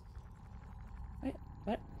sometimes. Wait,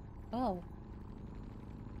 what? Oh.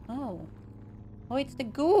 Oh. Oh, it's the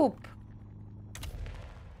goop!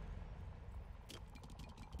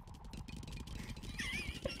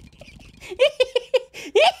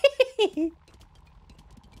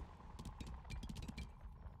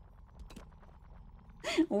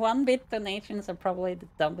 1-bit donations are probably the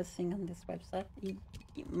dumbest thing on this website.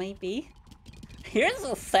 Maybe. Here's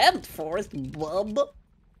a sand forest, bub.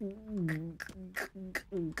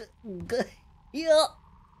 Yeah.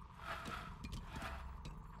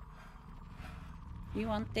 You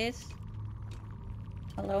want this?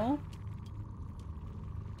 Hello?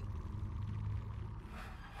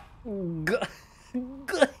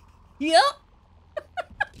 Yeah.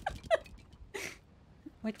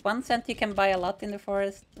 With 1 cent you can buy a lot in the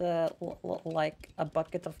forest, like a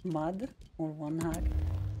bucket of mud or 1 hug.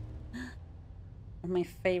 My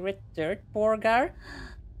favorite dirt burger.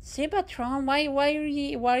 Sibatron, why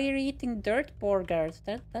are you eating dirt burgers?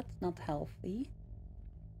 That's not healthy.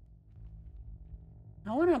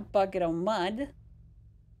 I want a bucket of mud.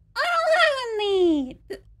 I don't have any.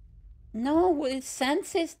 No,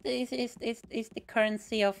 sense is the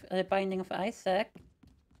currency of Binding of Isaac.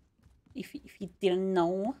 If you didn't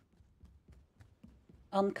know,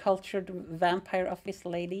 uncultured vampire office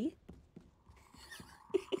lady.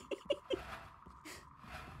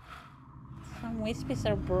 Some whispies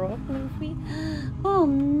are broke, Luffy. Oh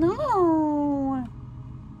no!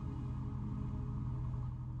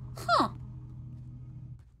 Huh?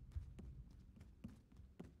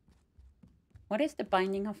 What is the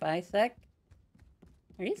Binding of Isaac?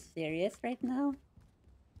 Are you serious right now?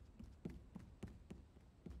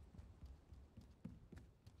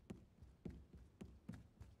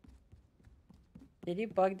 Did you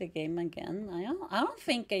bug the game again? I don't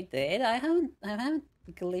think I did. I haven't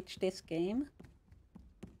glitched this game.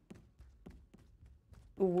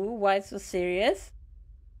 Ooh, why so serious?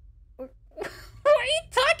 What are you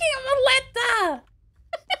talking about, Letta?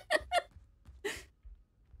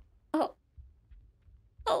 Oh.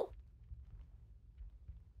 Oh.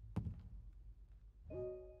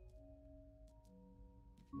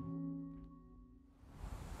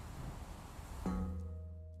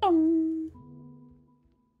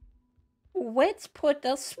 Let's put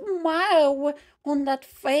a smile on that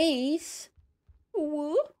face.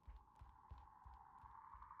 Ooh.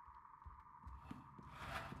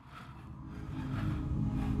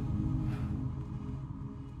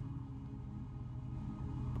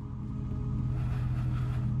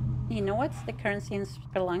 You know what's the currency in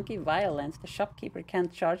Spelunky? Violence. The shopkeeper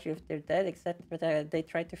can't charge you if they're dead, except that they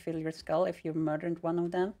try to fill your skull if you murdered one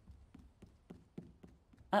of them.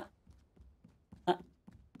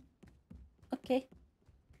 Okay.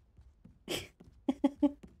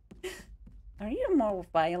 Are you more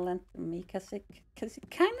violent than me? Cause it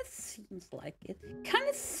kind of seems like it. Kind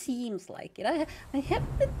of seems like it. I have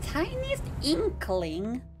the tiniest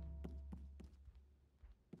inkling.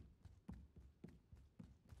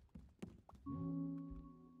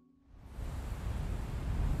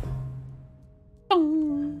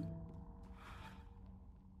 Boom.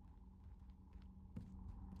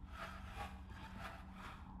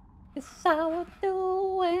 Yes, I would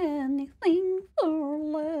do anything for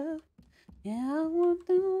love. Yeah, I would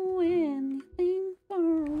do anything for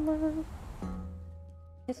love.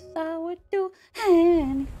 Yes, I would do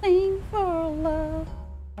anything for love.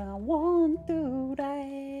 I won't do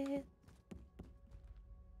that.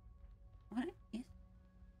 What is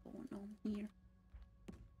going on here?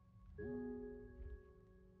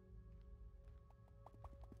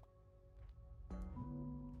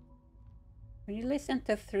 Will you listen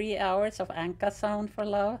to 3 hours of Anka sound for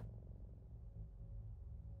love?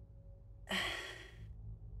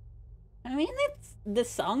 I mean, the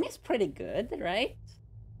song is pretty good, right?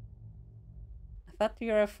 I thought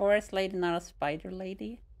you were a forest lady, not a spider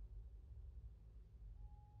lady.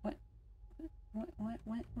 What?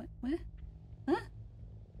 Huh?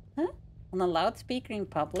 Huh? On a loudspeaker in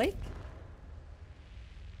public?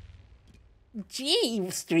 Gee,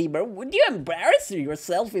 streamer, would you embarrass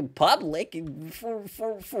yourself in public for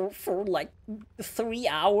like 3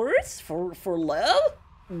 hours for love?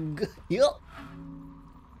 Yeah.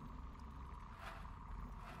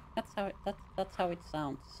 That's how it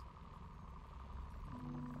sounds.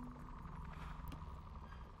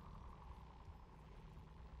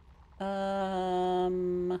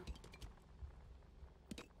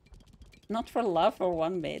 Not for love or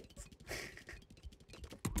 1 bit.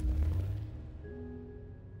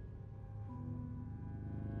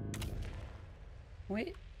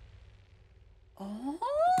 Wait. Oh,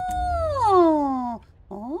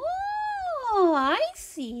 I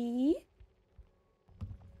see.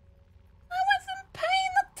 I wasn't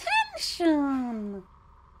paying attention.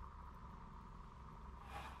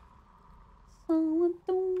 So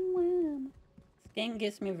doing. This game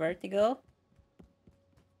gives me vertigo.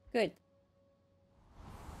 Good.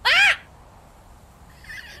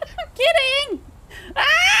 kidding!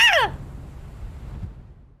 Ah!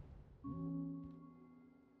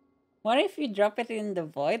 What if you drop it in the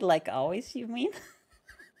void like always, you mean?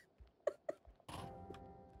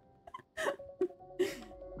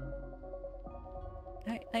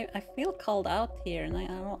 I feel called out here, and I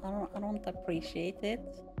don't appreciate it.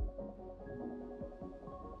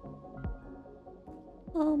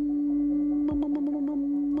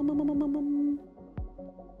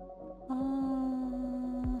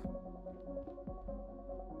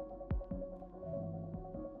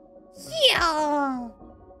 Yeah!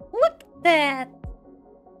 Look at that!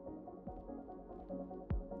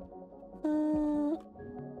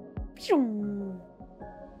 Phew.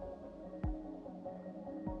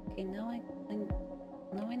 Okay, now I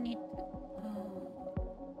need to...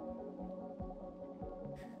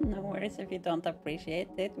 No worries if you don't appreciate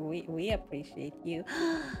it. We appreciate you.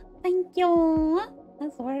 Thank you!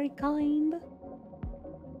 That's very kind.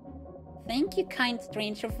 Thank you, kind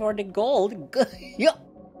stranger, for the gold. Yeah.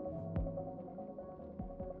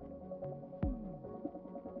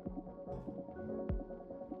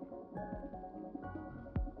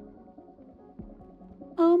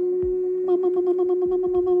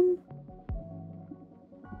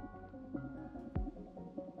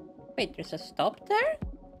 Wait, there's a stop there?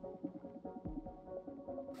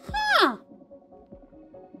 Huh!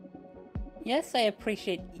 Yes, I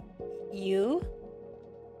appreciate you.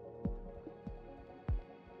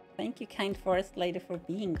 Thank you, kind forest lady, for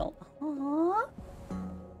being gold. Aww.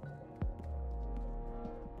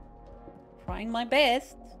 Trying my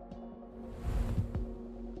best.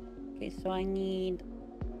 Okay, so I need...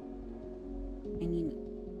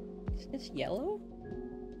 Is this yellow?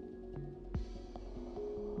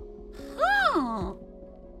 Huh!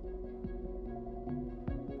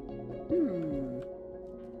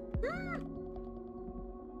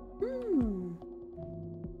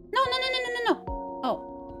 No. Oh,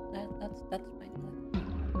 that's fine.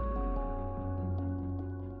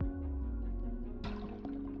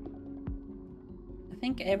 I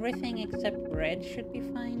think everything except red should be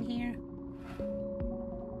fine here.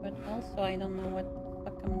 But also I don't know what the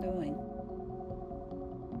fuck I'm doing.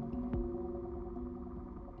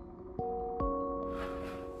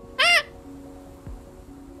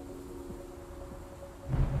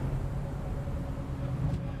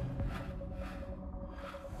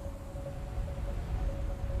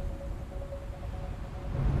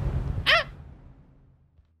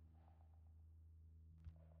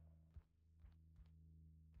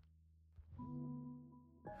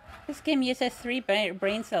 This game uses 3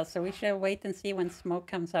 brain cells, so we should wait and see when smoke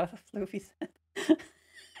comes out of Luffy's head.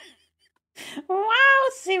 Wow,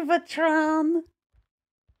 Cybertron!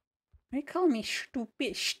 You call me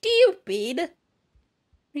stupid? Stupid?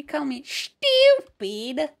 You call me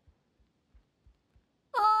stupid?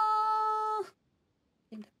 Oh,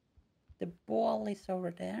 the ball is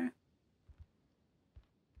over there.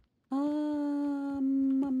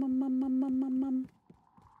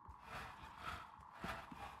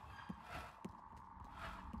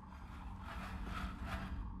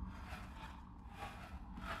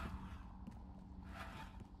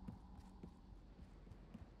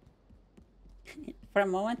 For a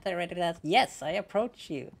moment I read it as, yes, I approach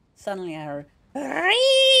you. Suddenly I heard,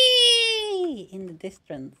 Ree! In the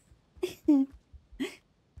distance. Yeah,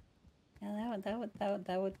 that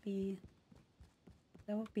would be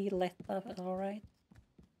let up, alright.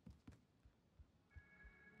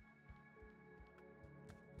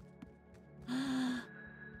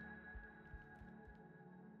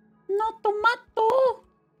 No tomato!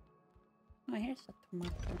 Oh, here's a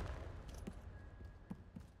tomato.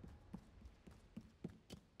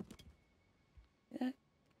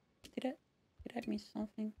 Did I miss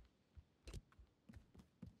something?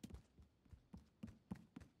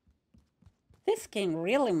 This game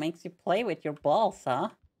really makes you play with your balls, huh?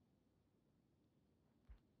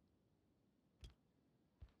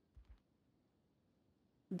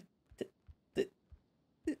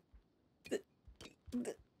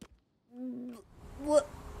 What?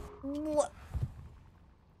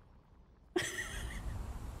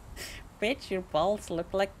 Bitch, your balls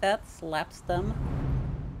look like that? Slaps them.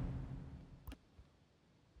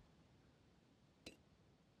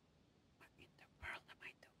 What in the world am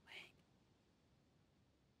I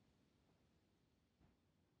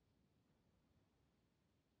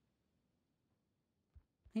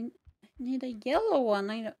doing? I need a yellow one.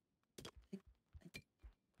 What?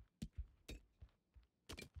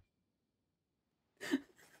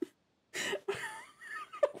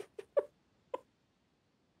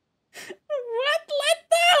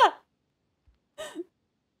 Letta?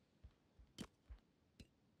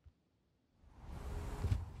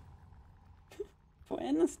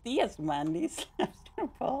 Buenos dias, Mandy. Slaps your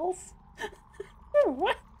balls.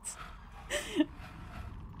 What?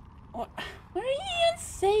 What are you even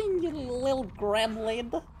saying, you little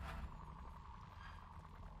gremlin?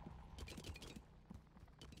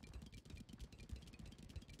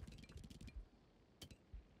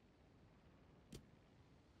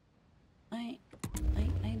 I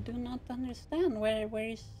do not understand. Where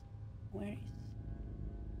is...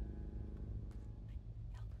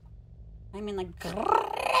 I'm in a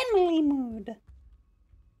gremly mood.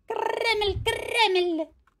 Gremel.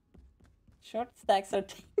 Short stacks are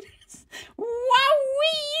dangerous.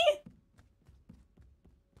 Wowee!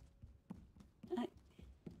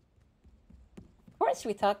 Of course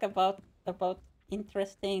we talk about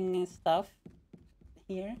interesting stuff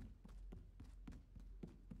here.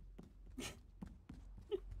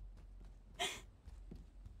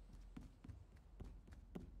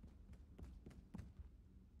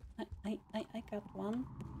 I got one.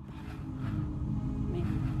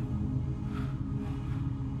 Maybe.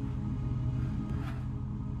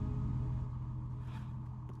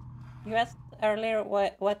 You asked earlier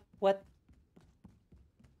what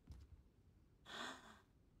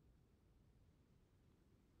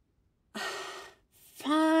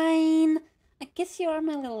Fine. I guess you are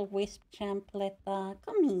my little wisp champlet.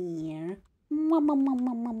 Come here.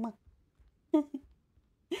 Mama.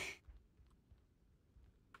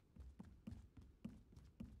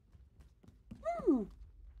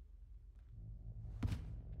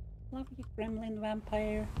 Love you, gremlin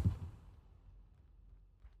vampire.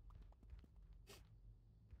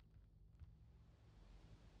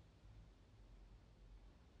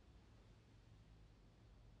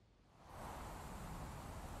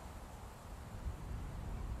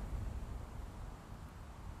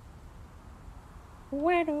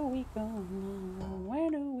 Where do we go now? Where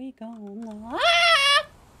do we go now? Ah!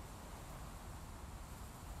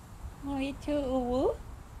 Are you too woo?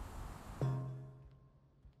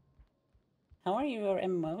 How are your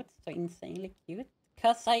emotes so insanely cute?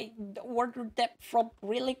 Cause I ordered them from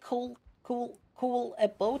really cool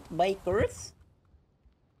boat makers.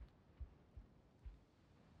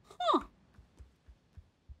 Huh.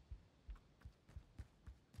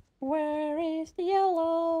 Where is the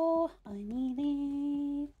yellow? I need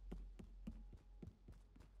it.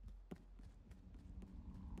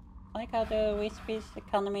 I like how the Wispy's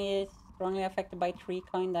economy is strongly affected by tree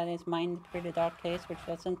coin that is mined through the dark caves, which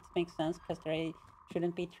doesn't make sense because there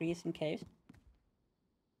shouldn't be trees in caves.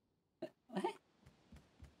 What?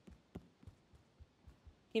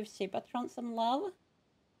 Give Cybertron some love?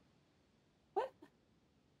 What?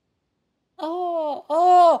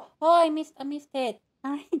 Oh, I missed it.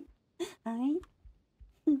 Alright.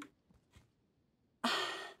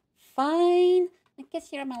 Fine. I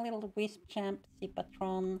guess you're my little wisp champ,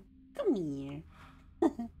 Cybertron. Come here.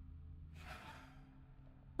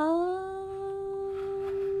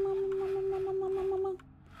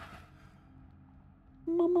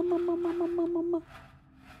 Mama.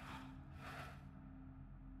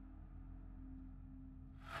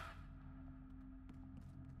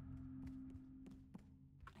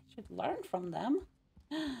 I should learn from them.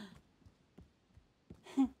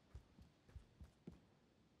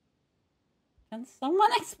 Can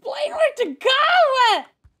someone explain where to go?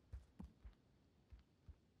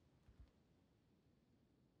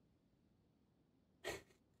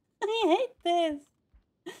 I hate this.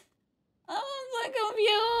 I'm so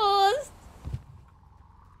confused.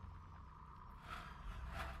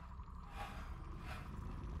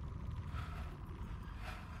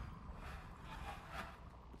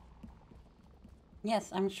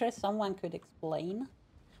 Yes, I'm sure someone could explain.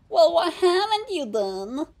 Well, what haven't you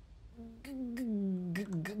done?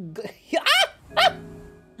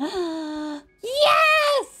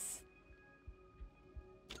 Yes!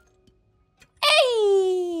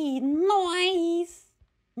 Hey! Noise!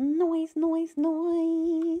 Noise. No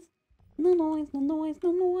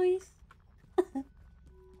noise.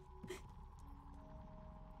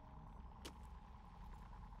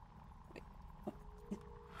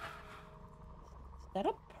 Is that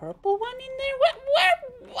a purple one in there?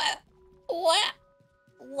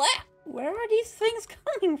 What? Where are these things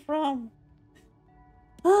coming from?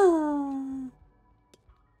 Dong.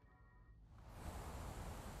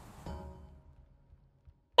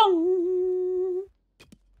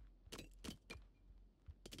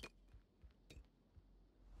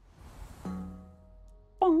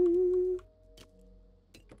 Bong.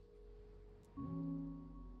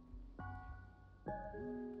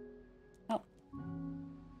 Oh.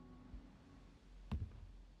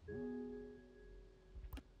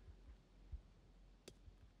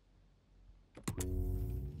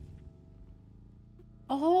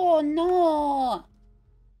 Oh no!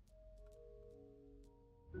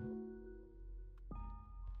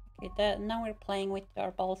 Okay, now we're playing with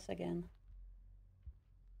our balls again.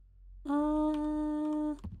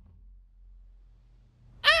 Ah!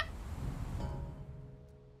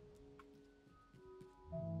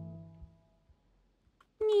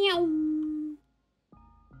 Meow.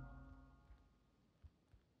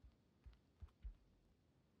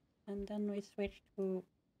 And then we switch to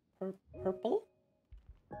purple.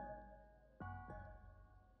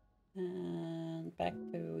 And back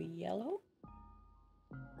to yellow.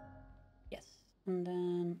 Yes. And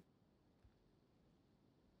then...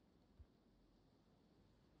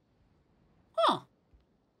 Huh!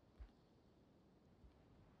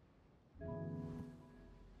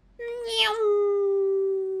 Meow.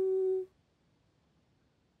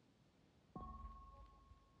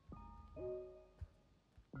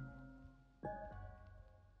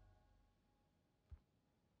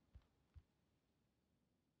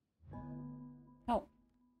 Oh.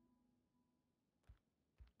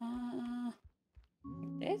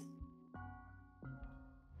 Like this?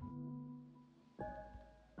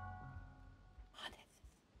 Oh, that's...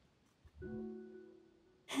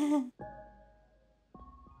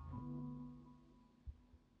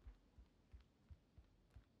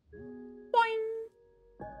 Boing!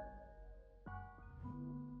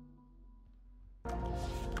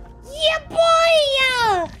 Yeah, boy!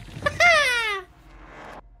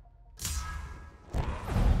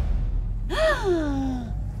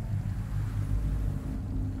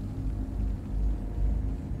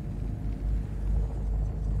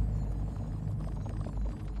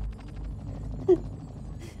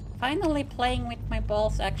 Finally playing with my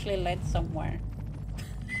balls actually led somewhere.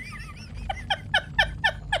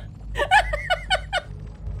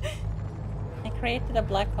 I created a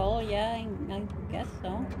black hole, yeah, I guess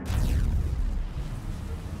so.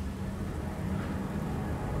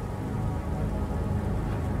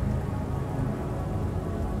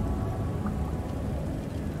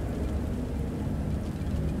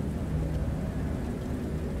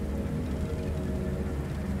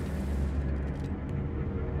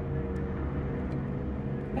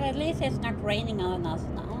 But at least it's not raining on us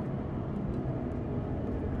now.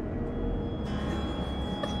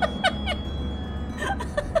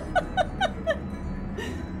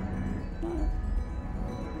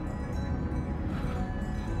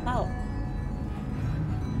 Oh.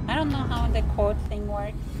 I don't know how the code thing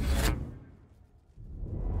works.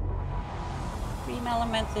 Dream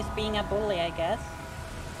Elements is being a bully, I guess.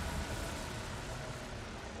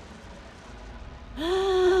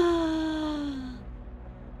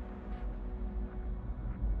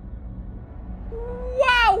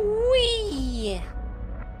 Wowee!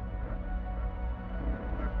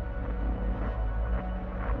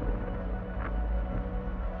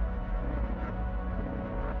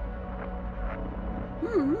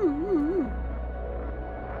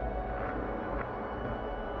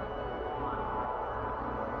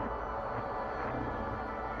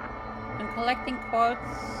 I'm collecting quotes,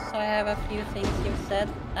 so I have a few things you've said.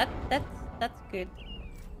 That's good.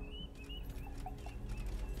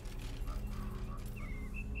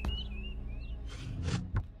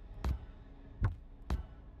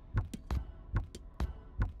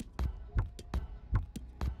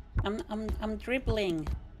 I'm dribbling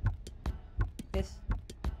this.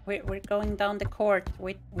 We're going down the court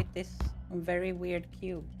with this very weird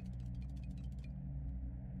cube.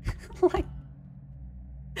 Like.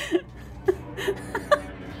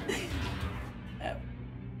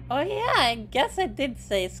 Oh yeah, I guess I did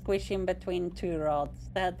say squish in between two rods.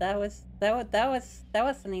 That was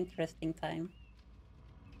an interesting time.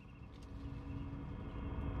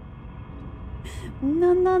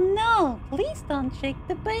 No! Please don't shake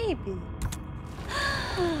the baby.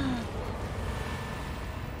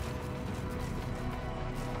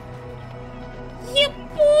 Yeah,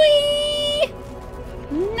 boy!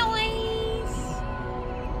 Nice!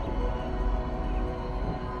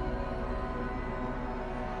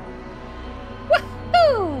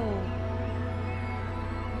 Woohoo!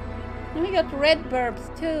 And we got red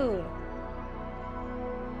burbs too.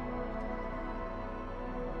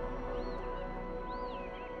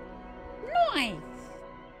 Nice!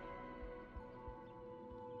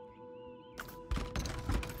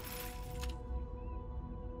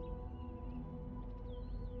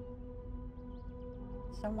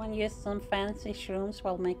 Someone used some fancy shrooms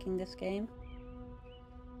while making this game.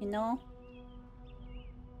 You know?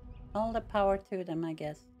 All the power to them, I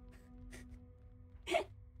guess.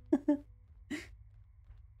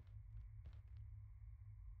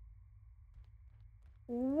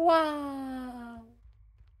 Wow!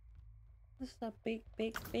 This is a big,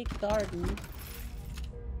 big, big garden.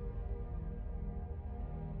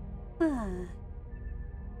 Ah.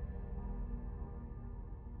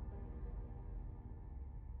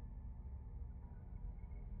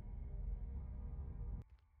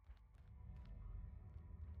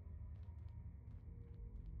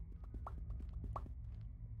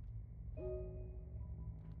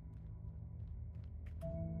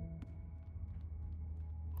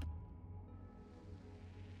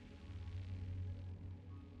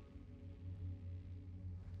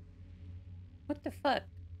 What the fuck?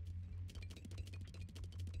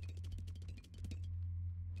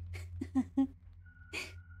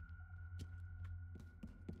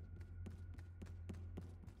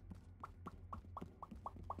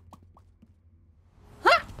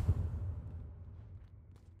 Huh?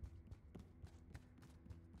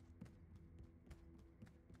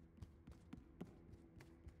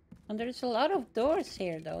 And there's a lot of doors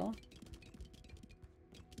here, though.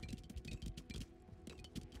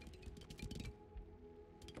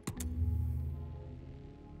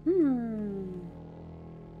 Hmm.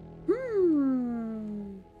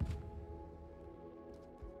 Hmm.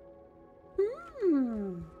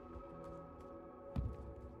 Hmm.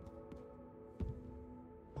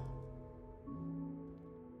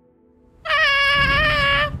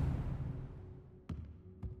 Ah!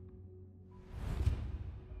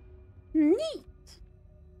 Neat.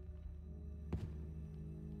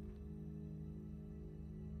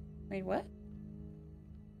 Wait, what?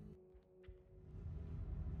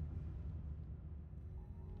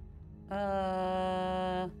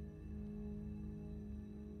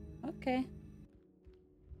 Okay.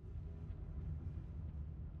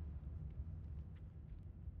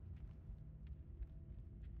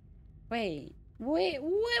 Wait. Wait.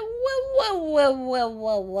 Wait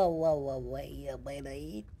a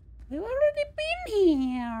minute. We've already been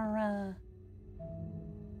here.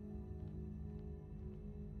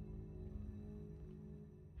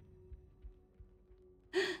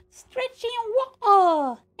 Stretching and walk.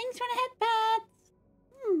 Oh, thanks for the headpads.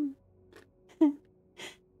 Hmm.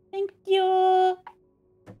 Thank you. Ah!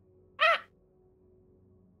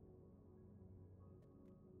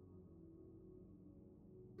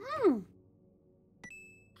 Hmm.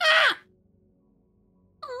 Ah!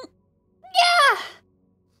 Mm. Yeah.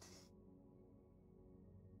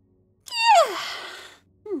 Yeah.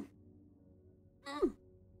 Hmm. Hmm.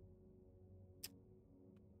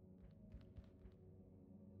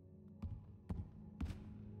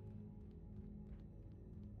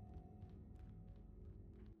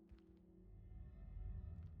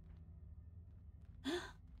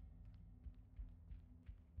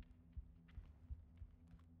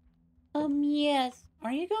 Yes.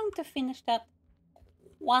 Are you going to finish that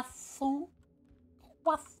croissant?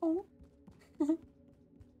 Croissant?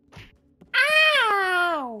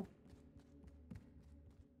 Ow!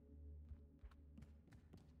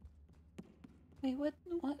 Wait, what?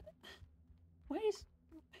 What? Where is?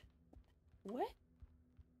 What?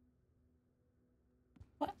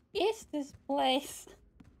 What is this place?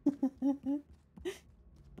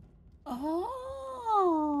 Oh!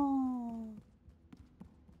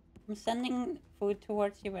 I'm sending food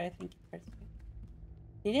towards you, but I think it hurts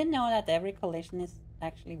you. Didn't know that every collision is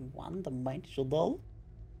actually one-dimensional.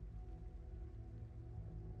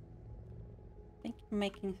 I think you're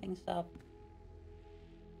making things up.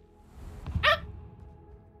 Ah!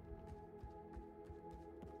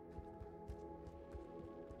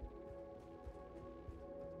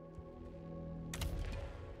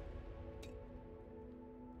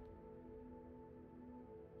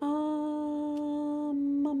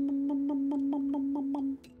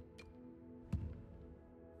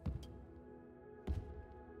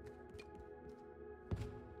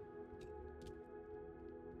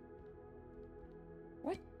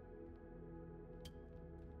 What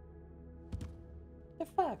the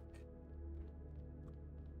fuck?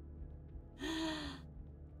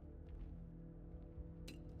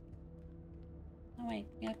 Oh wait,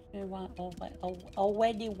 you actually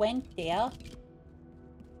already went there.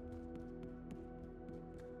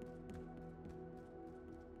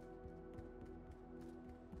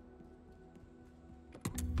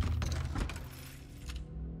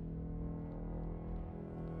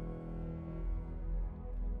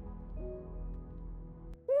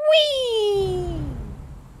 Whee!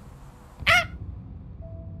 Ah!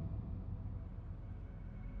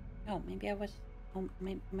 Oh, maybe I was. Oh,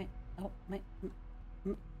 oh,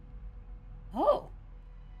 oh.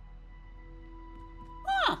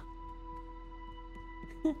 Huh.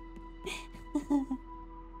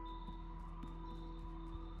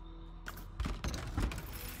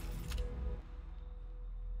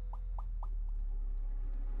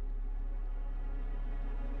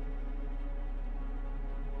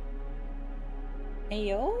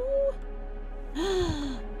 Ayo?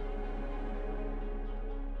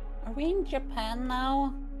 Are we in Japan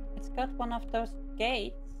now? It's got one of those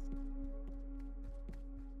gates.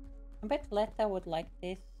 I bet Letta would like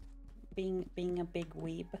this, being a big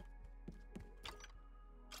weeb.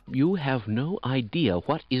 You have no idea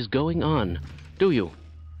what is going on, do you?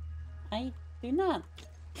 I do not.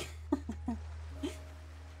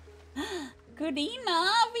 Goodina,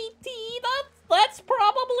 VT, that's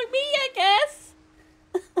probably me, I guess.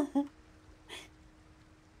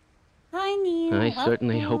 Hi, Neil. I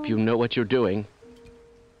certainly hope you know what you're doing.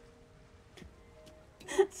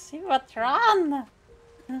 See what's wrong.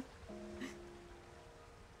 Um,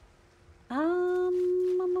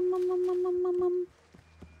 um, um, um, um, um, um, um.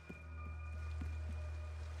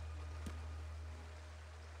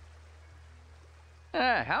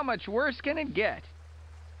 How much worse can it get?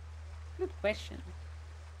 Good question.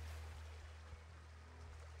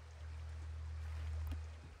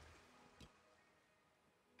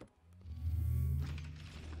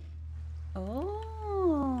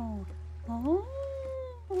 Oh. Oh.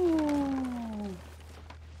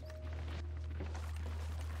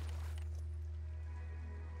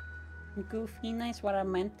 Goofy is what I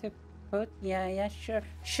meant to put. Yeah, sure.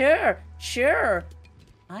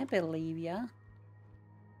 I believe ya.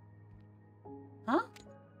 Huh?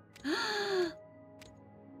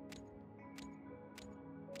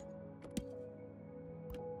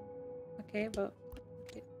 Okay, but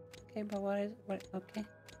what? Okay.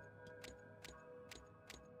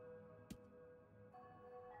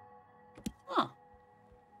 Huh.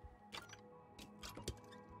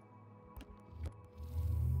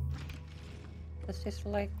 This is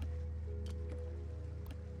like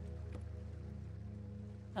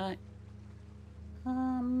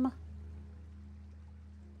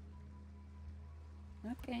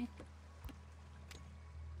okay.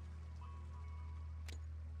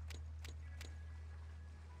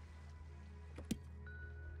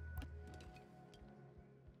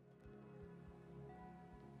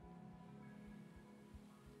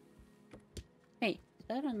 Hey, is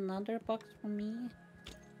that another box for me?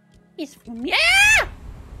 It's for me. Ah!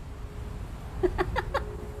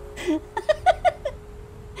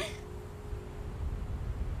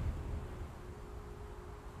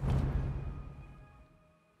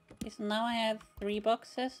 So now I have 3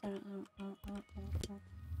 boxes.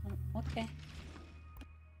 Okay.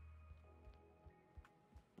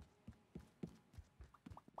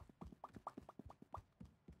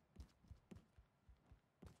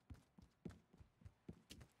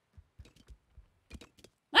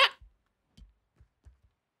 Ah!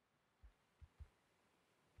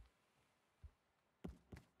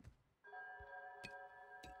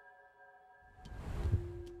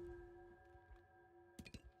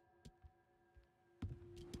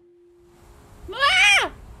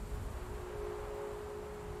 Ah!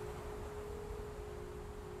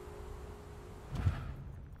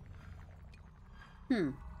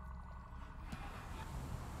 Hmm.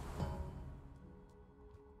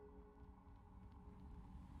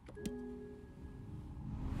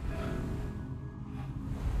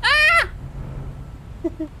 Ah!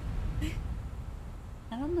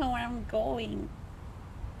 I don't know where I'm going.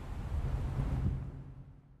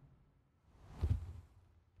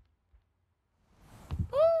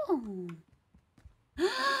 Oh.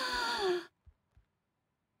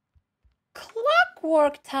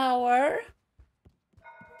 Clockwork Tower.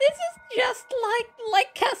 This is just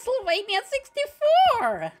like Castlevania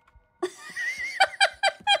 64.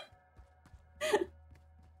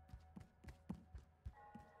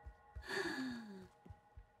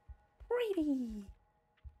 Pretty.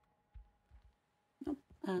 Nope,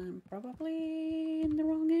 I'm probably in the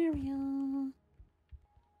wrong area.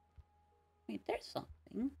 Wait, there's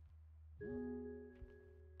something.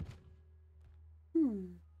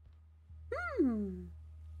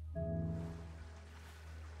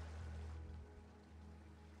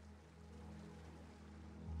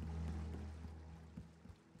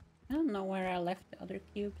 I don't know where I left the other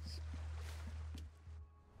cubes.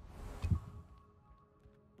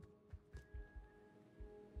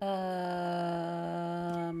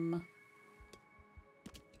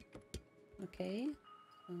 Okay.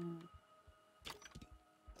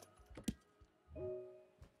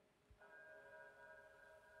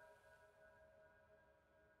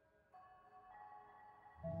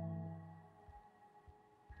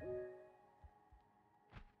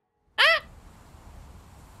 Ah!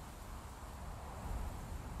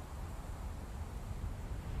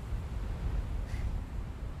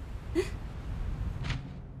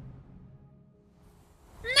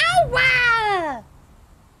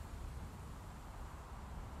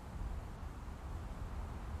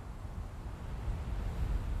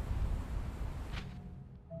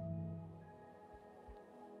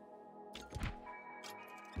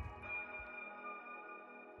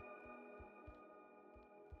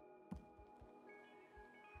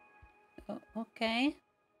 Okay.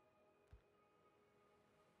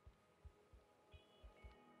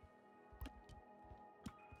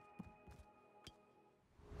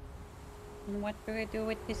 And what do I do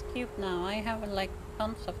with this cube now? I have like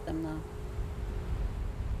tons of them now.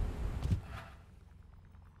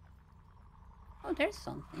 Oh, there's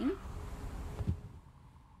something.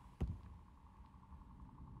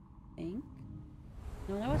 I think.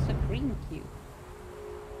 No, that was a green cube.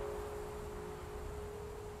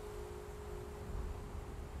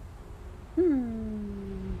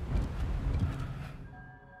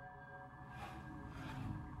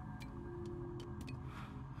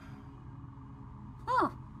 Huh.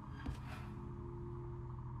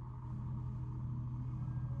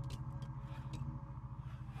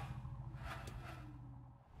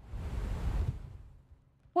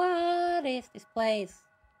 What is this place?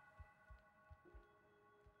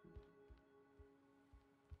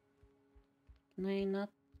 Can I not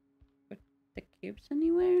put the cubes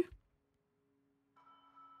anywhere?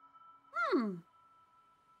 No!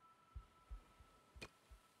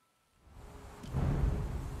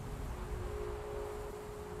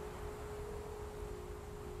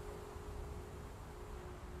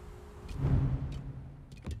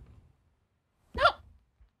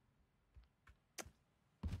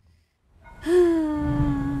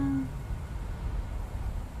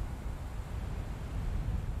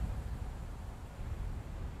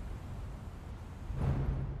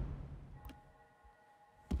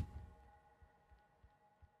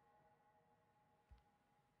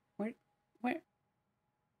 Where?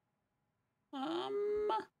 Oh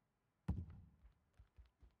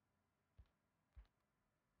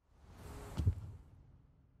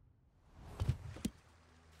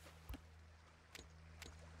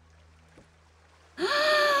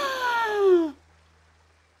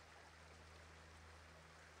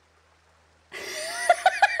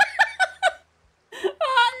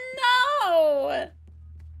no!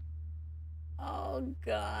 Oh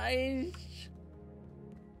gosh.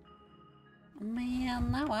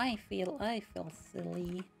 Man, now I feel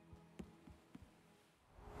silly.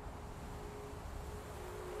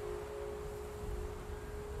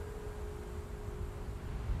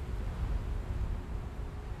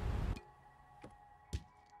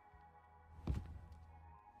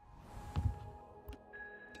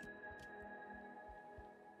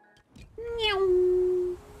 Meow.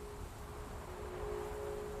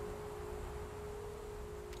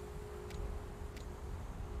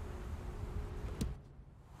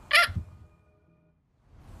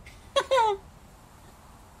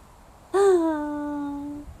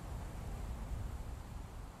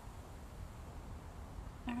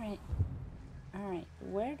 Alright,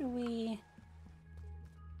 where do we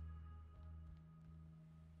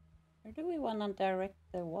want to direct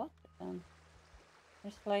the water then?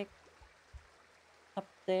 There's like, up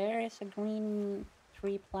there is a green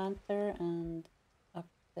tree planter, and up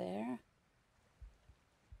there.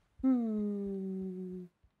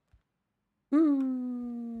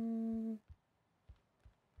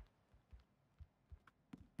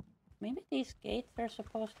 Maybe these gates are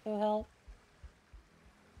supposed to help.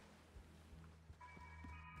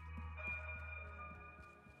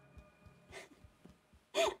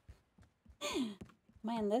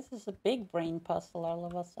 Man, this is a big brain puzzle all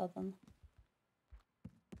of a sudden.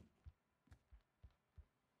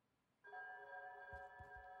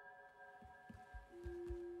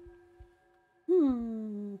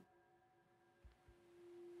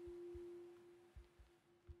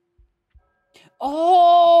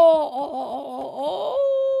 Oh,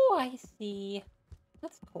 I see.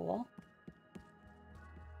 That's cool.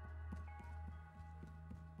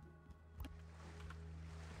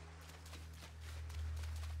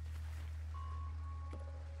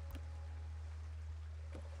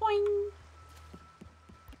 Boing.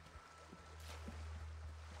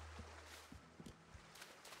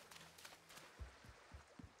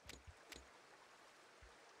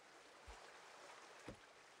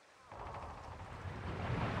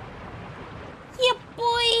 Yeah,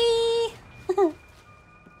 boy!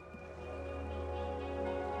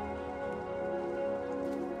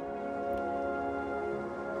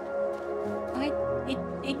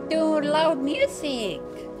 It do loud music.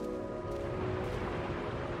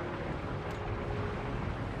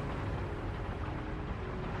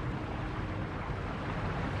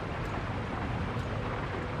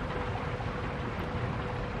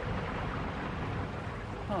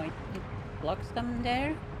 Oh, it blocks them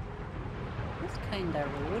there? That's kinda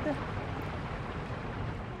rude.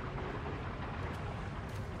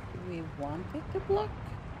 Do we want it to block?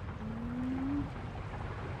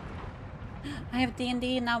 I have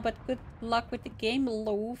D&D now, but good luck with the game,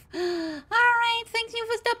 Loof. Alright, thank you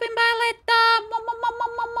for stopping by, Letta.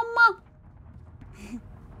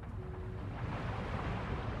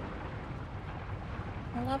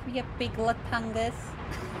 Love you, big Latungus.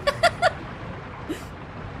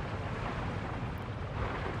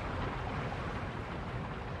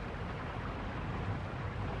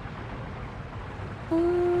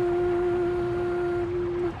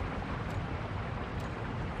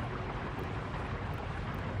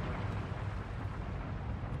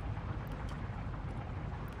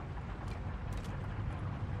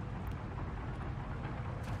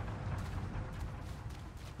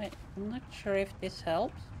 Wait, I'm not sure if this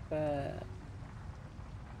helps, but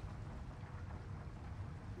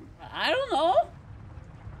I don't know.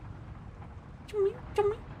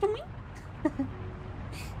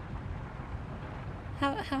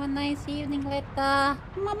 Have a nice evening, Letta.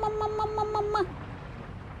 Mama.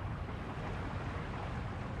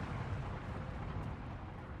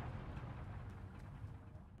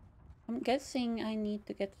 I'm guessing I need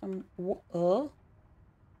to get some water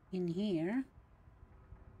in here.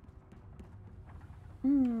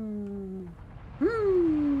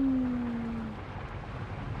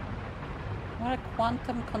 What a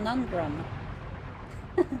quantum conundrum.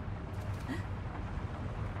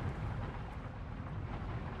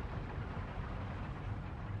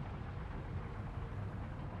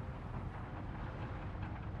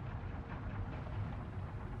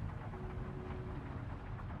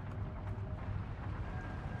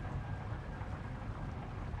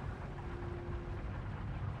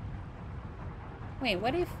 Wait,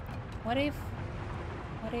 what if...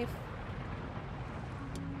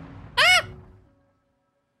 Ah!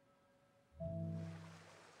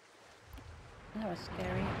 That was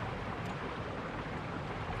scary.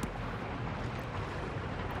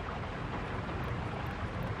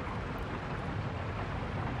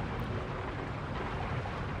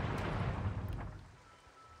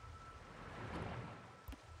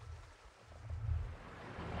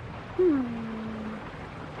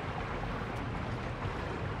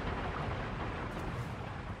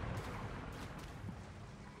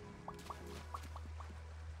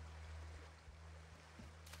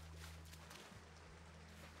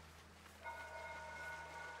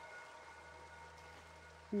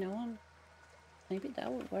 No, maybe that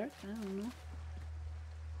would work. I don't know.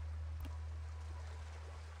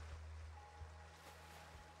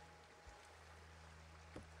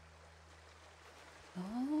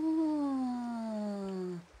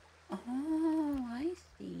 Oh, I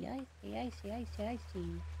see.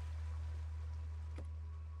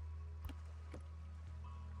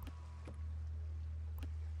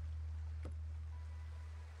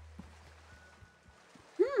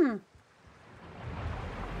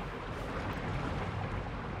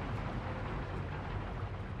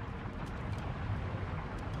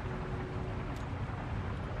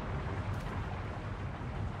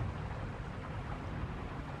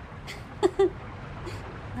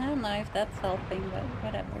 I don't know if that's helping, but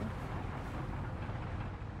whatever.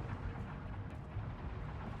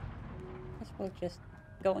 Guess we'll just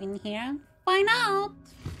go in here and find out.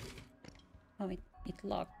 Oh, it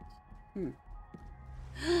locked. Look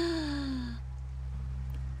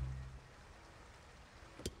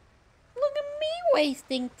at me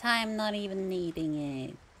wasting time not even needing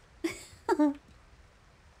it.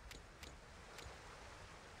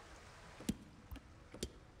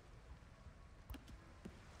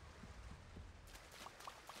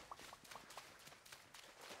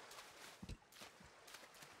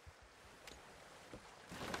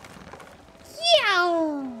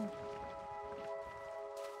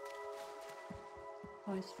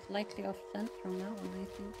 Oh, it's slightly off center on that one, I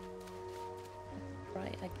think.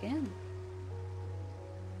 Let's try again.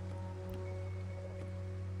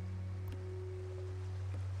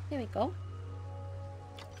 There we go.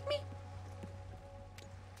 Me.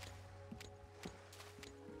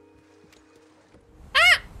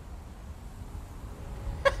 Ah!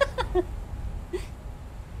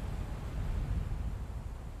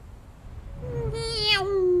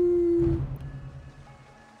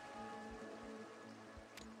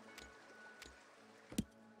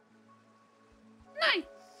 Nice.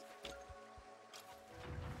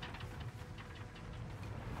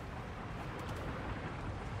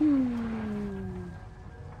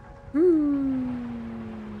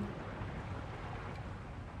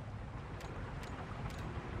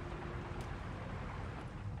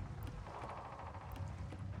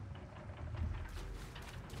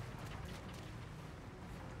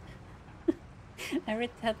 Every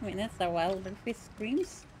 10 minutes a wild fish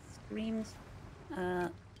screams.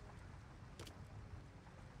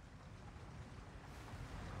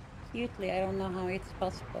 cutely. I don't know how it's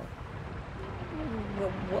possible.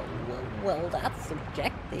 Well, that's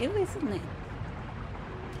subjective, isn't it?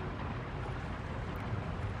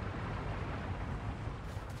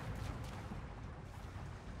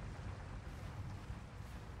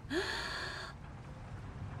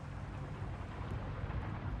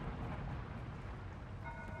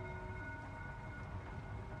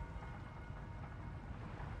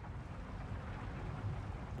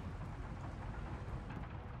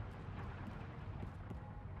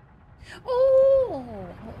 Oh,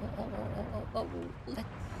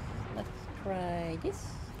 let's try this.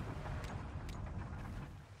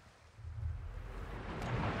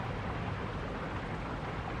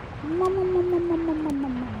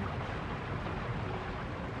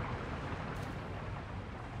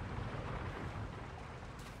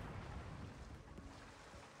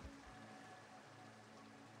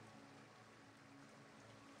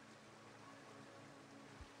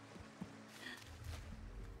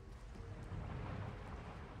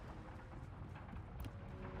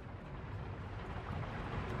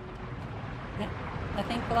 I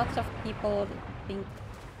think lots of people think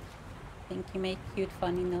you make cute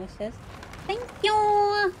funny noses. Thank you!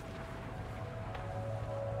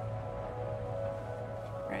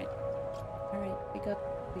 Alright, we got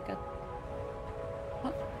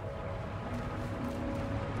oh.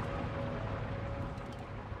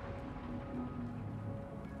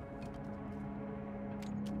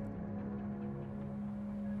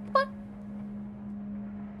 What?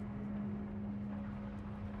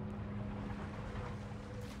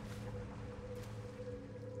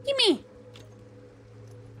 Gimme!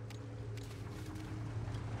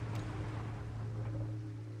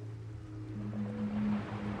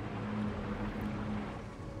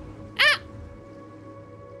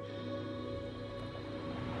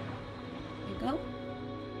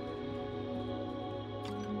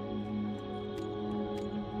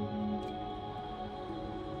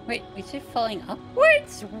 Wait, is it falling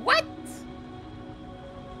upwards? What?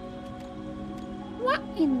 What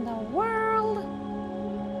in the world?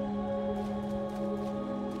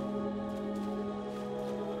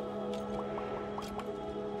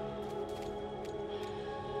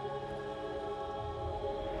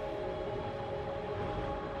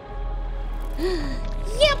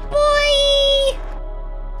 Yeah, boy!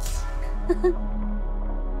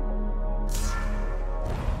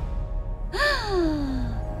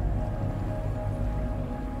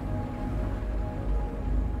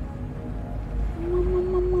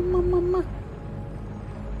 Mama.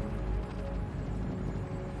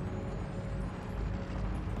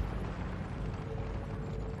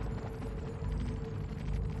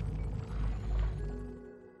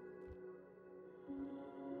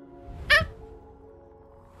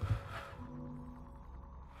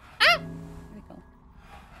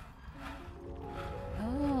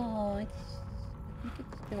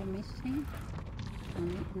 Missing?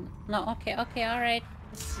 No, okay, alright.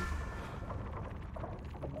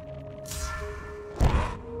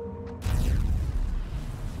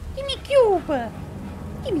 Give me cube!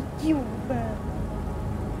 Give me cube!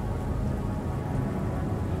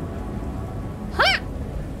 Huh!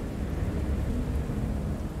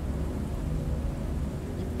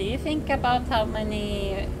 Do you think about how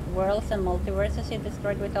many worlds and multiverses he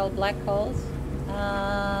destroyed with all black holes?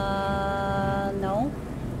 No.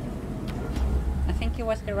 I think it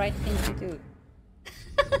was the right thing to do.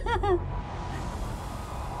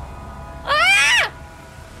 Ah!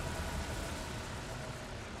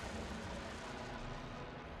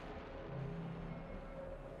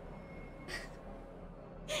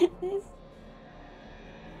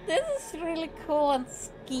 This is really cool and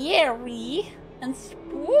scary and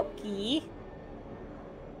spooky.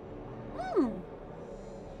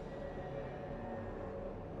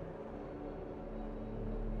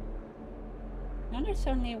 Now there's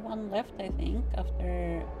only one left, I think,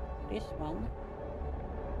 after this one.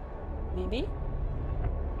 Maybe?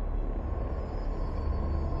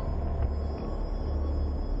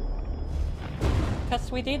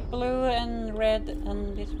 Because we did blue and red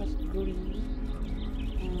and this was green.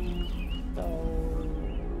 So...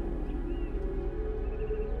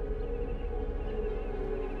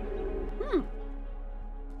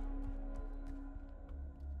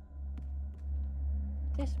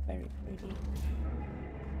 This is very pretty.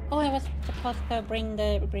 Oh, I was supposed to bring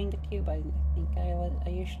the cube. I think I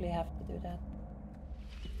usually have to do that.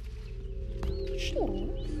 Sure.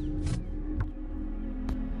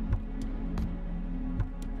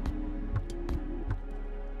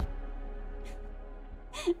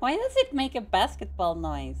 Why does it make a basketball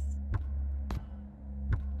noise?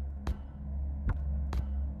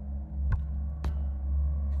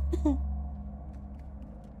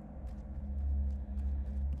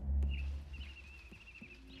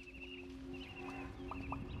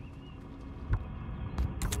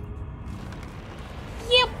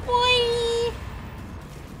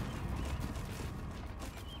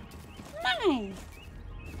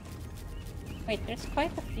 Wait, there's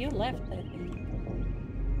quite a few left, I think.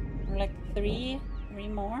 Or like three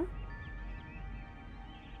more.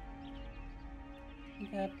 You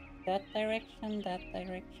got that direction, and that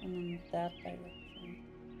direction.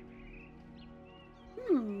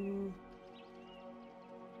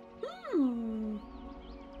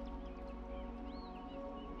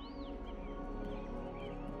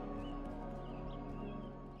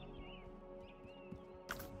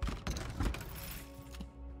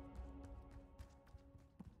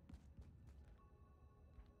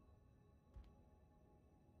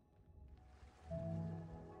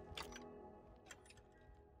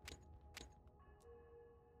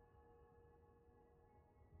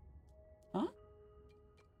 Huh?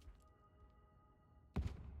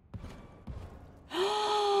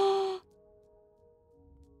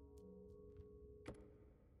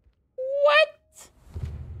 What?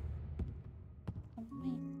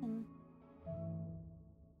 Amazing.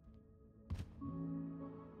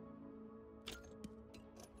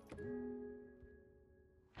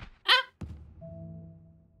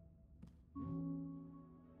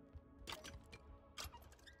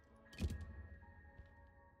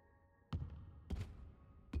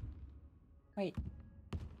 Wait.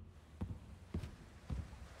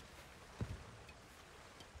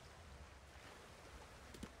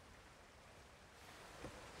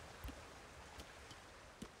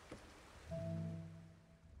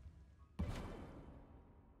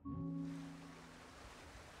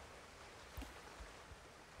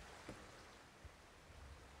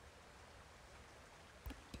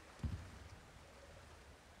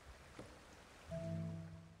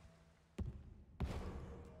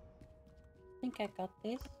 I think I got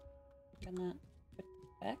this. I'm gonna put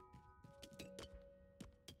it back.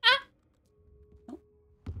 Ah! Oh.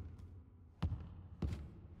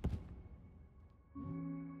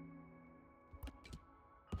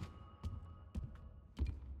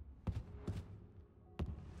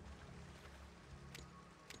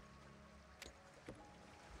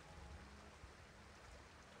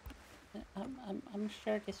 I'm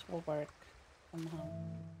sure this will work somehow.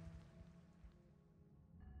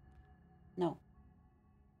 No.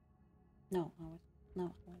 No, I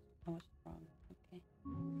was wrong. Okay.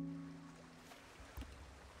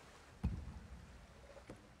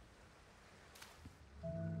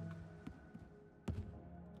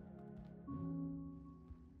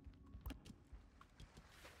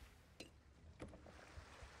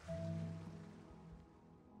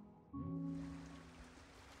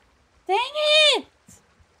 Dang it!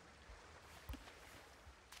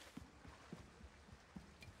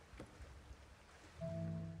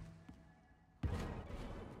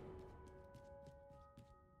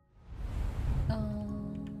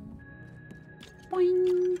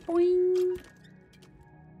 Boing, boing.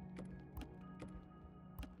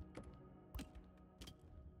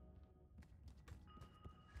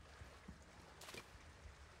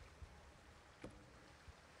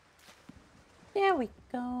 There we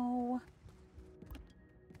go.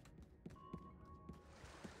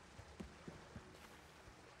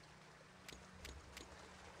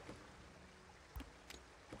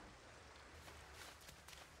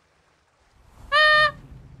 Ah!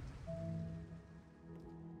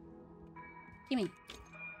 Gimme.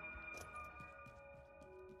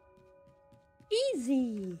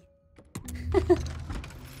 Easy.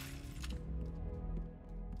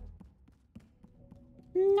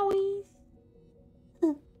 Noise.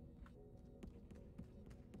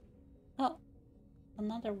 Oh,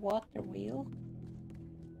 another water wheel.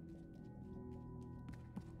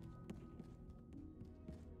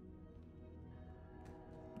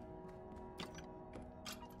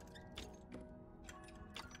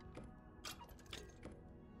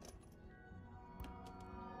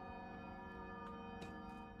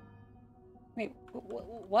 Wait, what?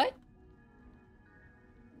 What?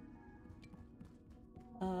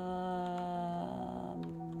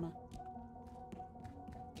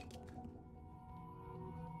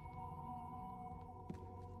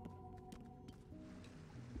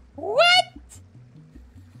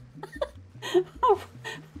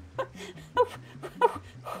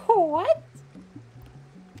 What?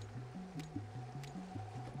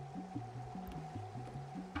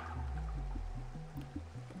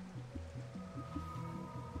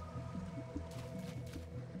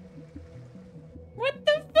 What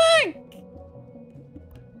the fuck?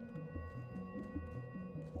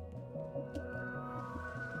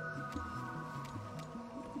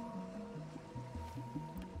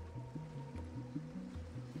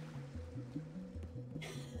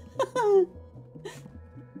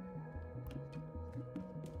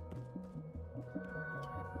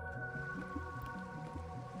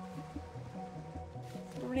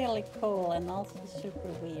 cool and also super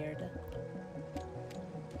weird.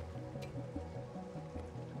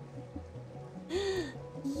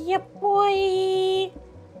 Yeah, boy!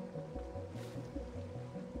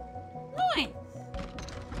 Nice!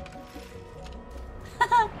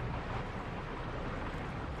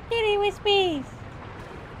 Kitty Wispies!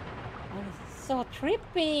 Oh, this is so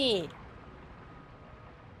trippy!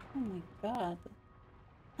 Oh my god.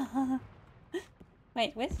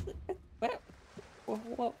 Wait, what's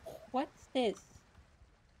this?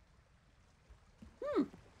 Hmm.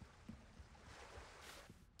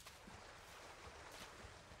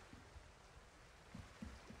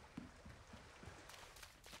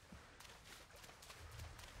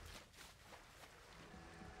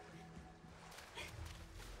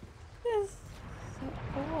 This is so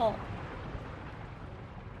cool.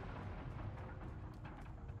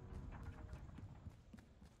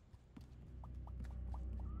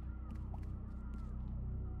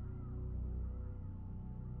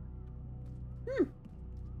 Hmm.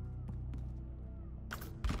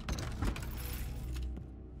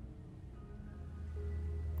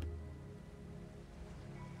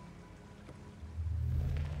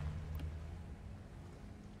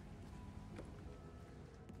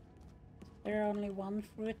 There are only one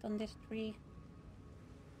fruit on this tree.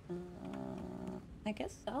 I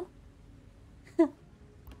guess so.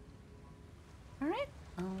 Alright,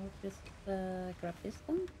 I'll just grab this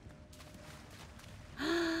one.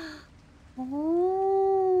 Oh.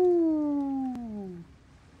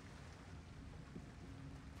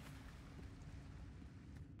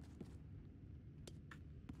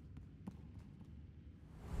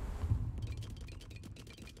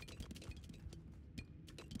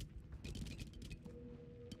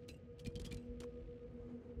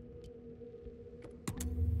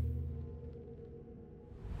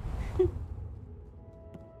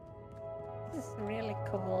 This is really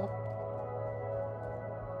cool.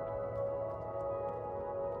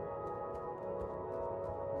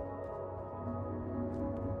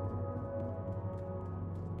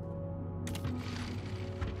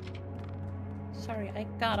 Sorry, I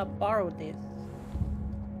gotta borrow this.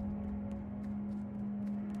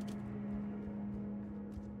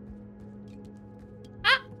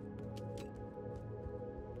 Ah!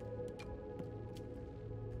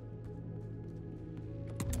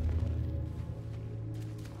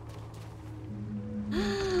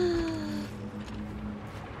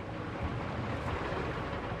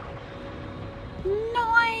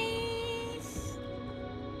 Nice!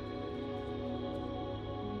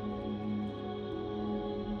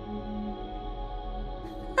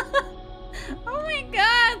 Oh my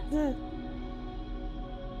god!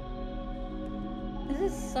 This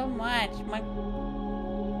is so much. My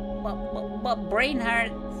brain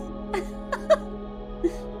hurts.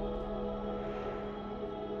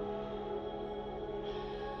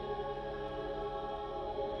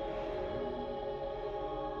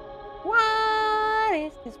 What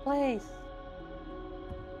is this place?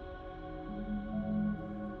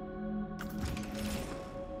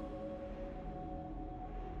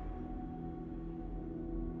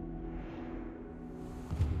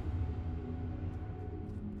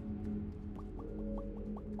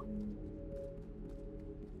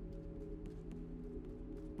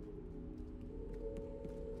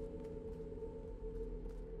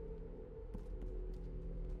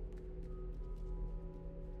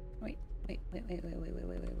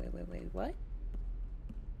 Wait, what?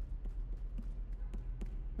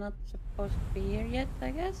 Not supposed to be here yet,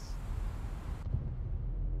 I guess?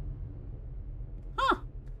 Huh!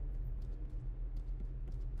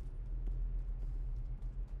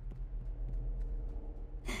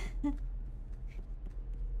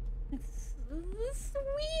 It's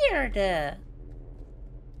weird!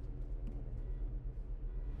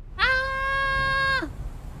 Ah!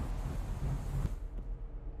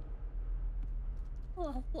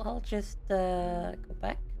 Well, I'll just go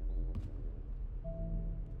back.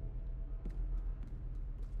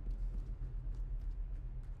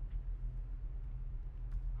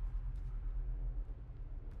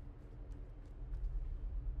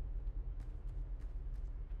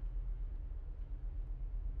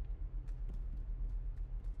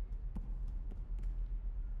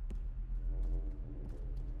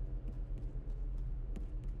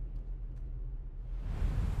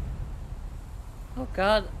 Oh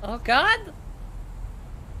god, oh god!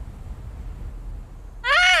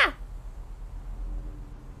 Ah!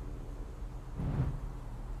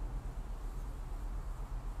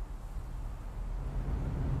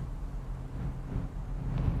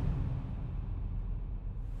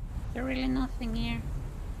 There's really nothing here.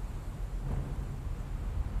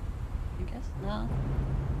 I guess no.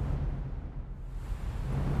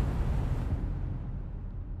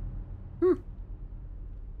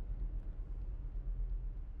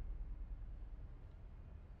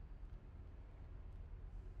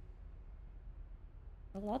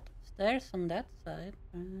 lot of stairs on that side.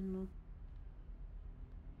 I don't know.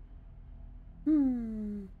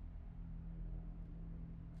 Hmm.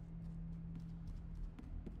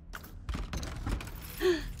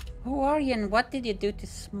 Who are you and what did you do to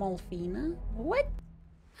Smallfina? What?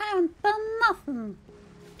 I haven't done nothing.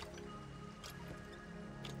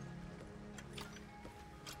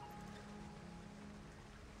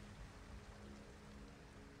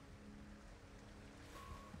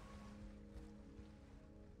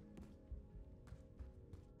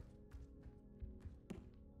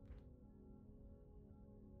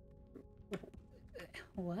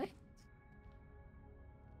 What?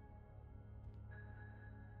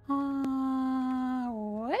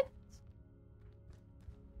 What?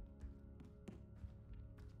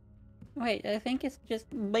 Wait, I think it's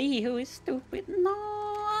just me who is stupid. No,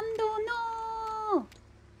 Ando, no!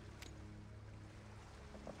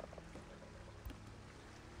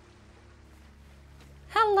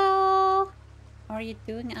 Hello! How are you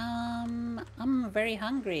doing? I'm very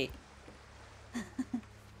hungry.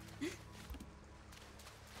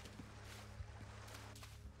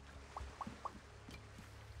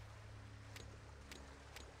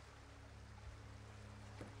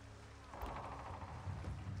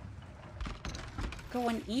 Go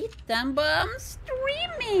and eat them, but I'm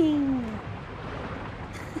streaming!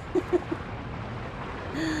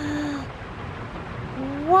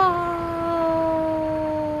 Whoa!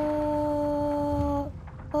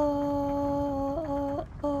 Oh,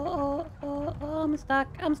 I'm stuck,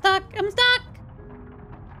 I'm stuck, I'm stuck!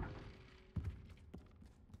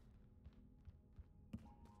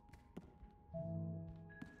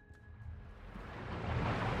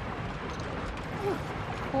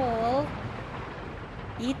 Cool.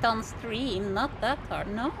 Eat on stream, not that hard,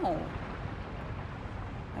 no.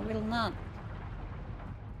 I will not.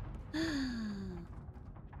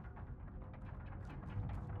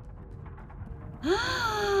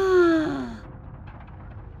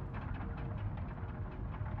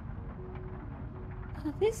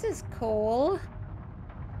 Oh, this is cool.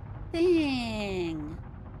 Dang.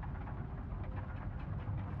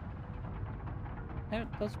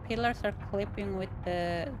 Those pillars are clipping with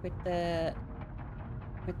the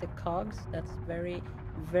cogs. That's very,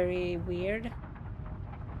 very weird.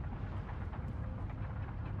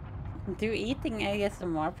 Do eating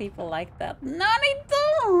ASMR people like that? No, they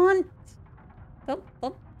don't.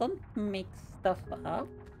 Don't mix stuff up.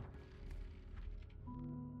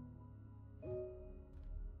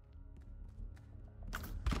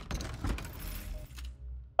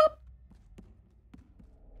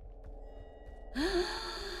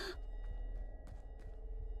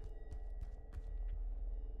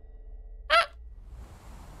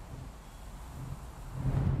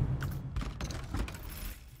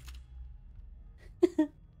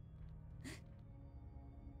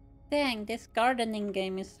 Dang, this gardening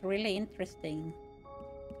game is really interesting.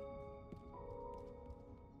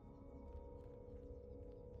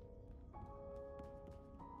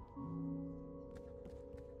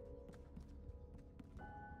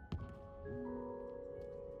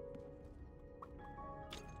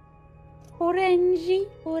 Orangey,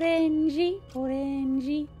 orangey,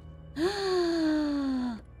 orangey.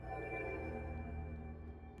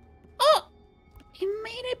 Oh! It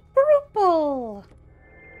made it purple!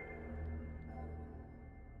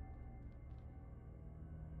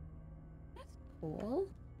 That's cool.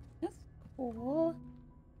 That's cool.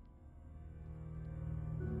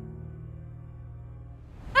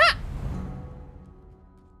 Ah!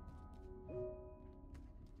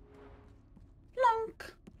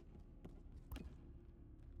 Plonk.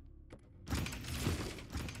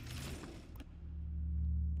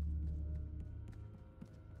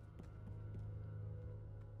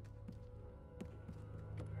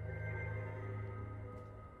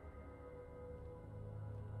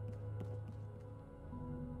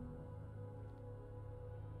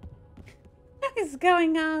 What is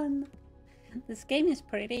going on? This game is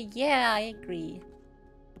pretty... Yeah, I agree.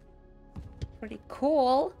 Pretty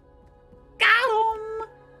cool. Got him!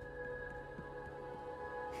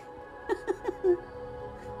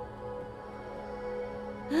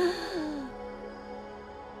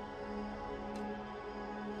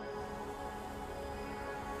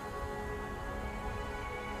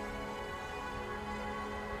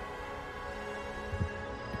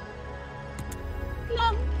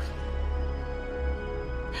 Plonk.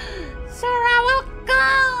 Sora,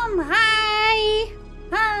 welcome! Hi!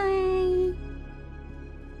 Hi!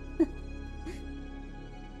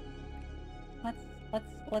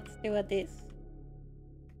 let's do a this.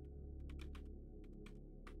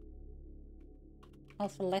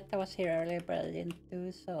 Also, Letta was here earlier, but I didn't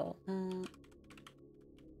do so.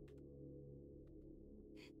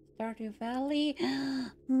 Stardew Valley.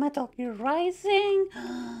 Metal Gear Rising.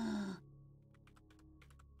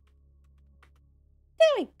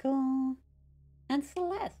 There we go. And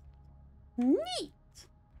Celeste. Neat.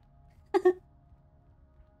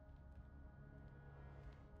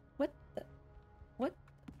 What the? What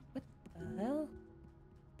the hell?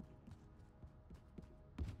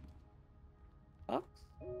 Box?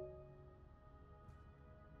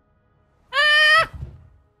 Ah!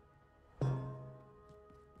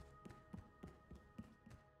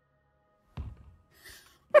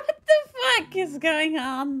 What the fuck is going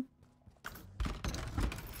on?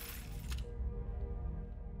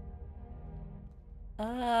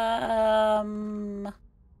 Um.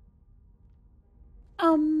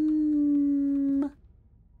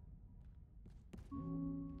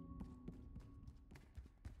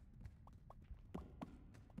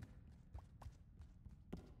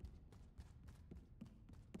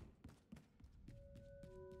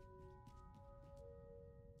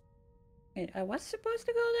 Wait, I was supposed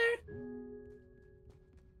to go there?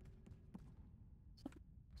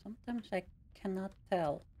 Sometimes I cannot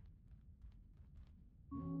tell.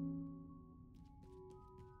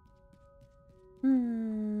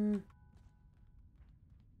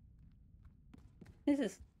 This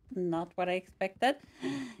is not what I expected.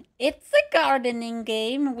 It's a gardening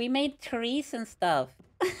game. We made trees and stuff.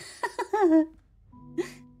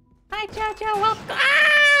 Hi, Jojo. Welcome.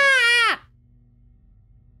 Ah!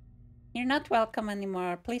 You're not welcome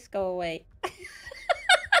anymore. Please go away.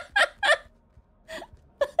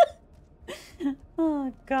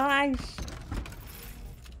 Oh, gosh.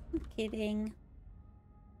 I'm kidding.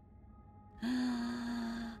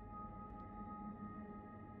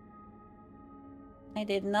 I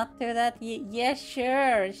did not do that. Yeah,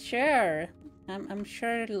 sure, sure. I'm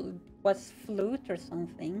sure it was flute or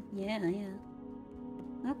something. Yeah.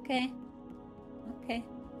 Okay.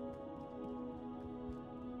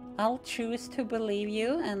 I'll choose to believe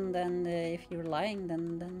you, and then if you're lying,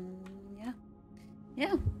 then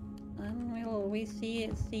yeah. Then we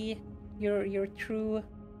see your true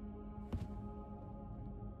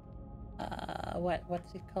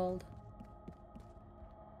what's it called?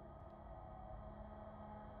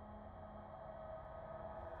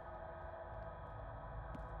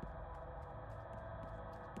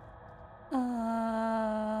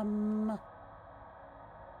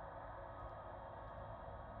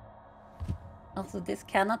 Also, this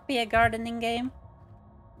cannot be a gardening game.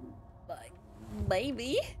 Like,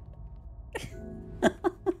 maybe.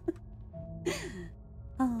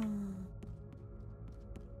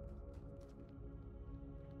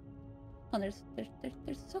 Oh, there's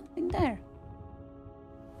something there.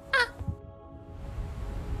 Ah!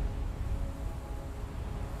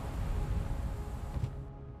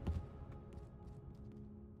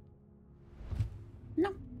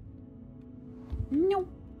 No. No.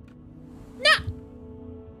 No!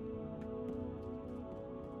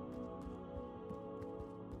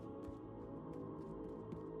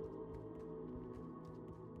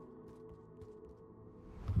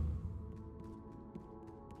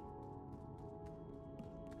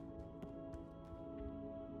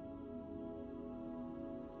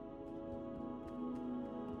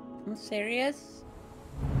 I'm serious?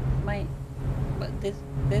 But this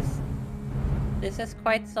is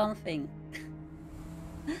quite something.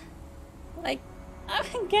 Like,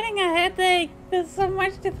 I'm getting a headache. There's so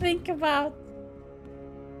much to think about.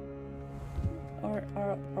 Or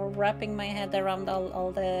wrapping my head around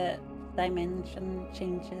all the dimension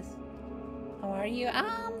changes. How are you?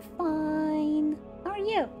 I'm fine. How are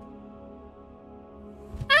you?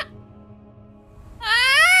 Ah!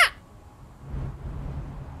 Ah!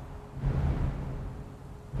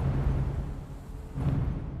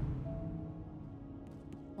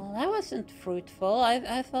 Well, that wasn't fruitful.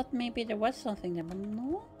 I thought maybe there was something there, but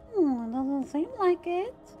no, it doesn't seem like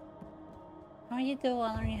it. How are you doing?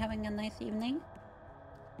 Are you having a nice evening?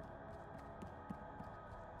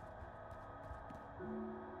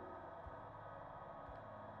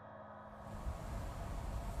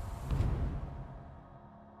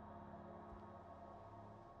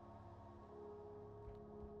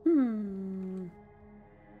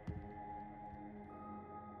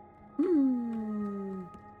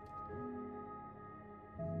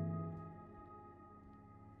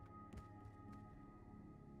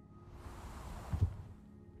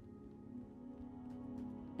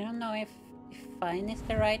 I don't know if fine is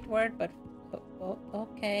the right word, but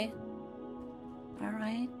okay.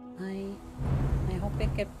 Alright, I hope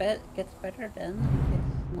it gets better then, if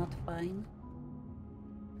it's not fine.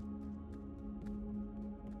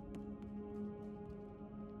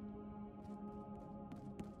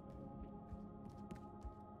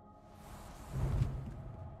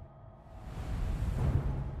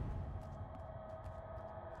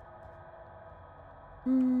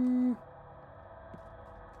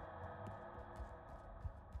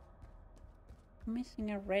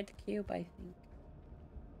 missing a red cube, I think.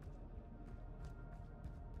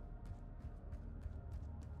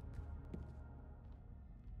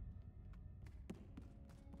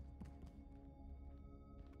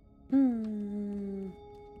 Hmm.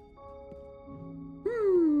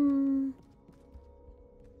 Hmm.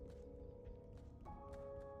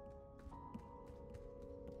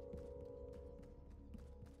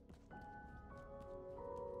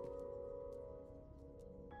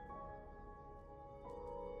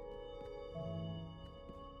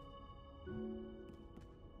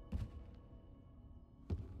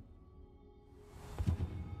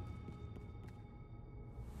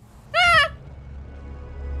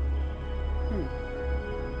 Hmm.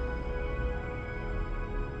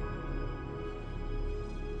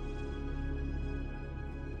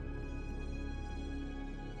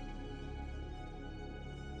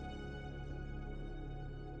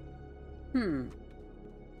 Hmm.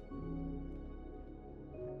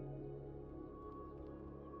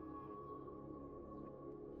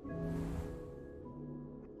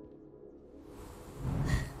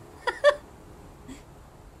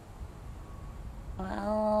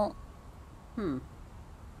 Well, hmm.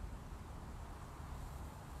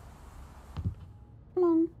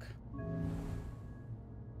 Plonk.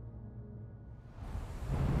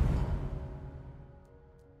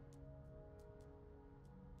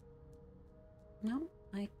 No,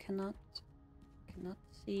 I cannot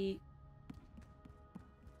see.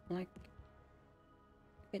 Like,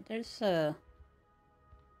 okay, there's a.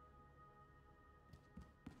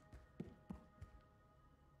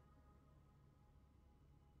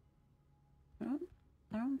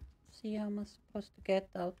 I don't see how I'm supposed to get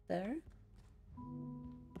out there.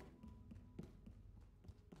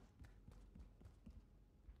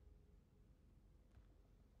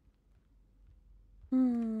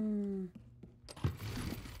 Hmm.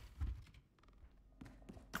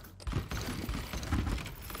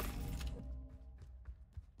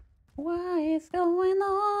 What is going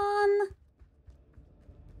on?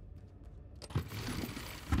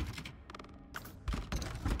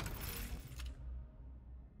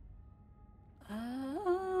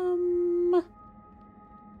 Um.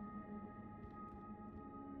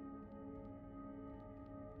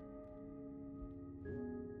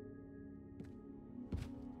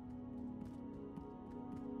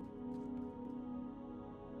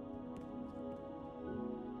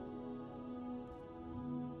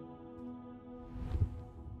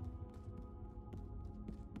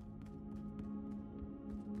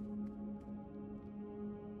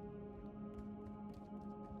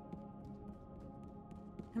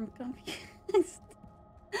 I'm confused.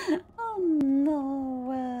 Oh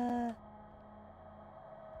no.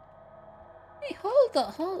 Hey,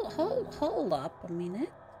 hold up a minute.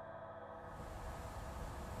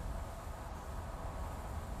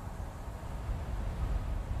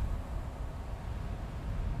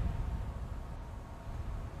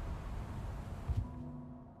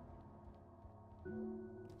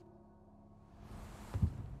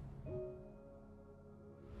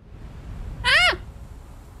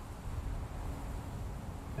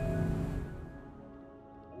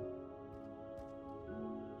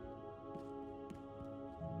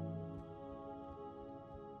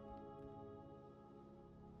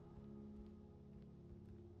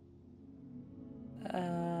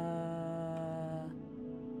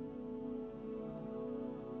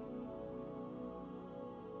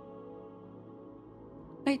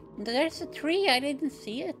 Wait, there's a tree. I didn't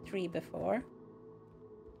see a tree before.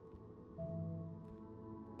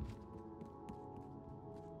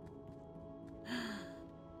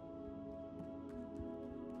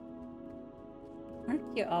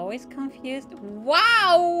 Aren't you always confused?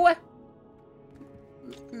 Wow!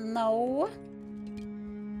 No.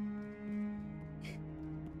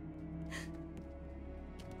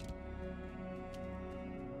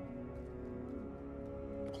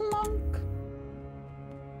 Plonk.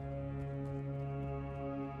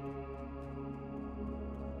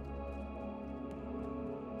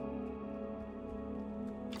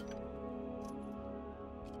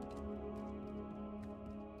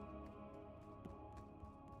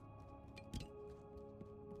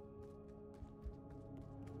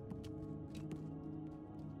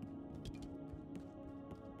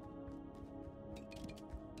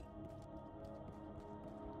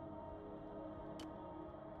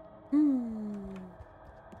 Hmm.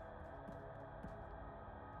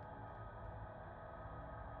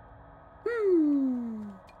 Hmm.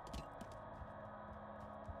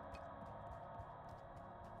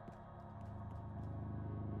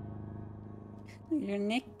 Your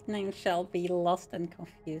nickname shall be lost and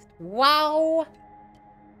confused. Wow!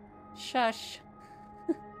 Shush.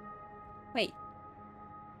 Wait.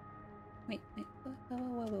 Wait. Whoa,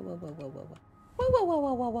 whoa, whoa, whoa, whoa, whoa, whoa, whoa. Whoa, whoa,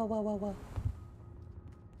 whoa, whoa, whoa, whoa, whoa, whoa.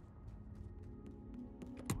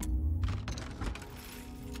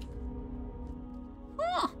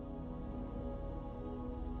 Huh.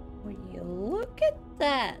 Will you look at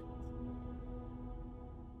that?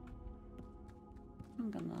 I'm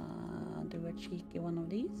gonna do a cheeky one of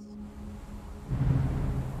these.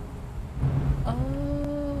 Oh.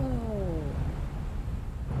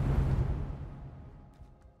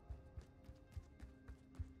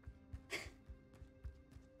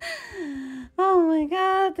 Oh my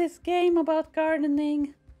god, this game about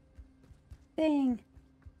gardening thing.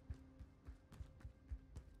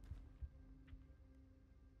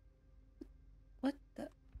 What the?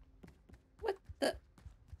 What the?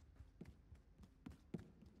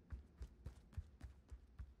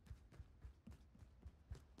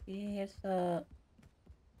 Here's a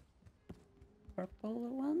purple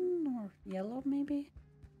one or yellow maybe?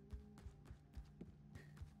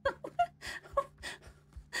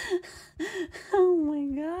 Oh my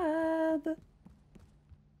god.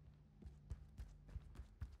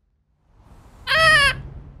 Ah!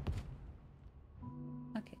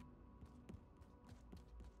 Okay.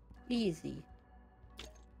 Easy.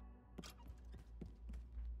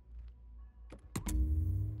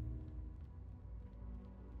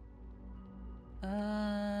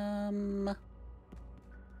 Um.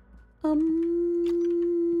 Um.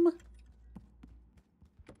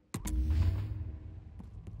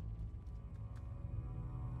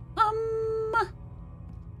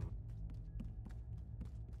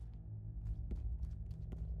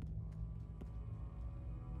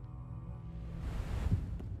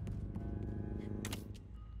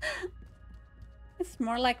 It's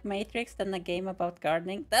more like Matrix than a game about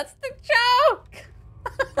gardening. That's the joke!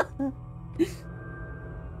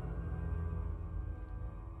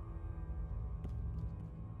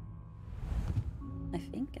 I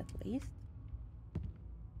think, at least.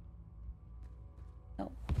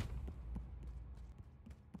 No.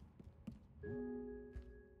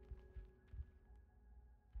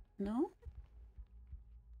 No?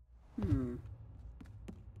 Hmm.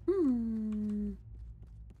 Hmm.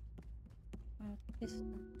 This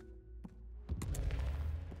one.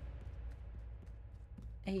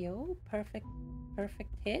 Ayo, perfect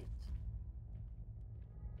hit.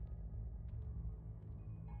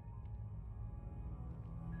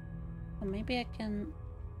 Or maybe I can...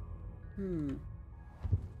 Hmm.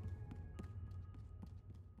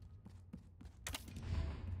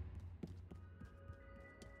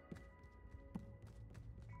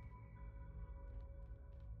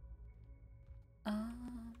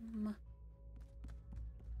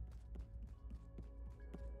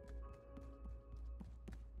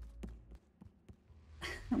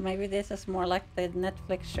 Maybe this is more like the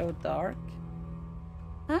Netflix show Dark.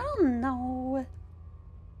 I don't know.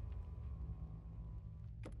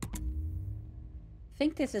 I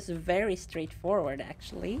think this is very straightforward,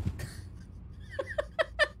 actually.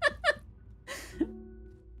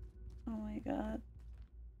 Oh my god.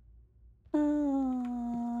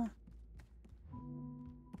 Can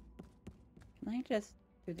I just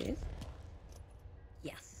do this?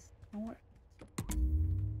 Yes, it worked.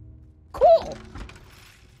 Cool!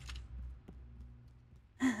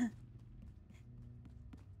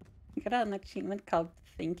 I got an achievement called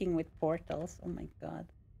Thinking with Portals. Oh my god.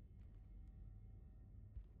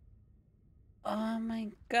 Oh my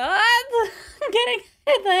god! I'm getting a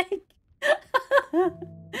headache!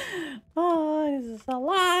 Oh, this is a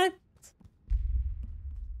lot!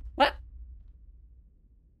 What?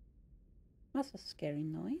 That's a scary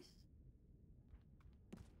noise.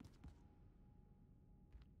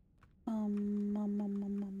 Um, um, um,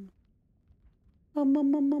 um, um. Um,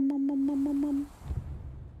 um, um, um, um, um, um, um.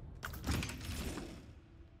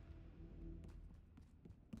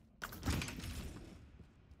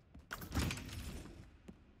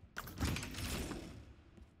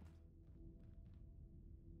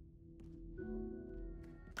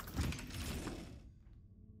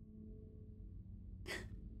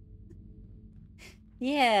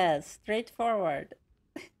 Yes, straightforward.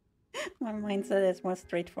 My mindset is more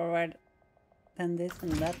straightforward than this,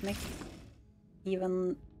 and that makes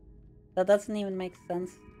even... That doesn't even make sense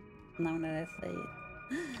now that I say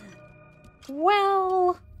it.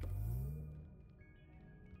 Well...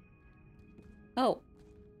 Oh.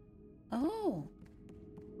 Oh.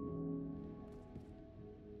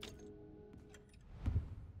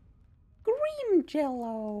 Green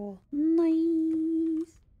jello.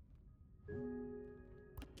 Nice.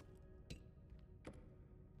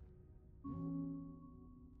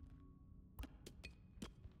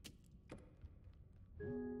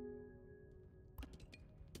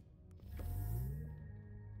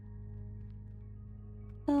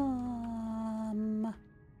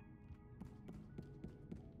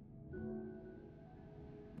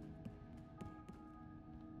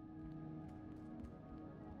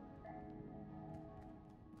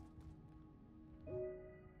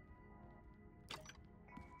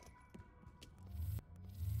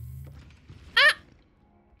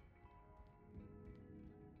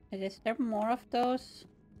 Is there more of those?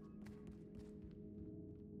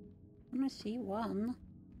 I wanna see one.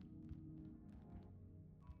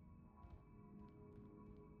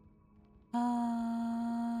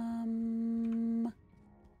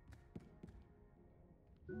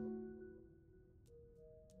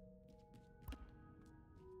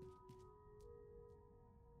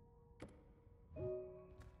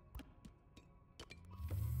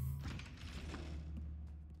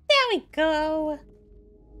 There we go.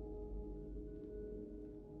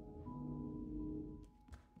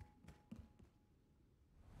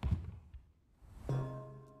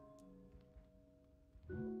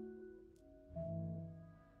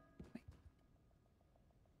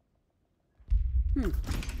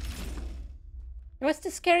 It was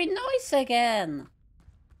the scary noise again.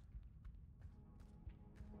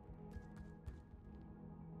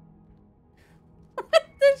 What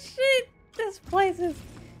the shit? This place is...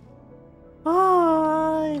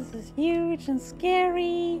 Oh, this is huge and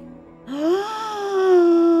scary.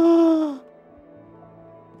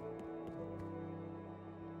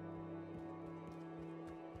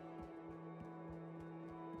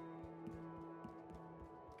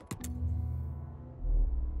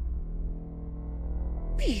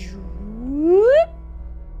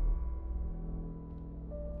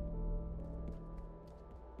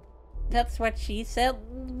 That's what she said.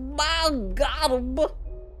 My God.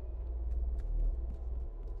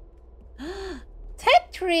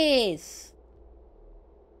 Tetris.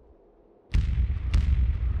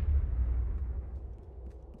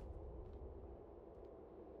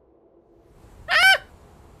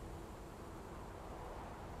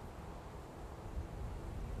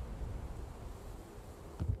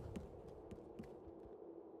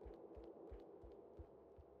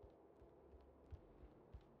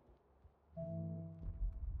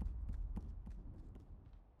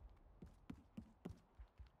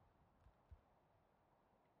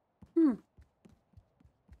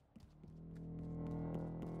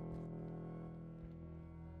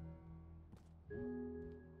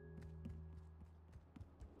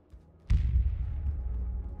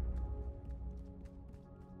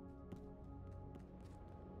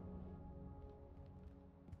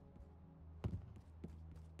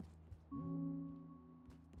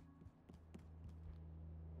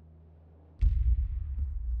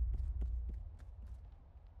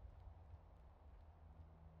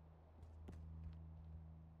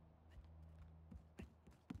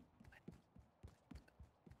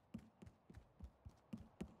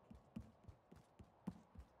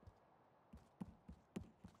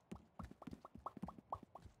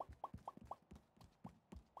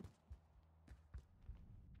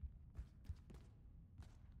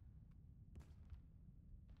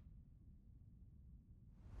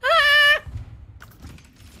 Ah!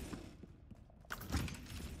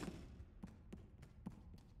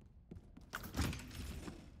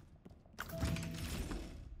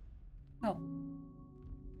 Oh.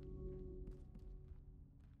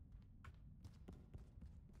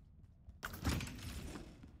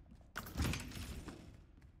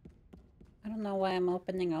 I don't know why I'm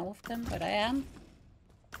opening all of them, but I am.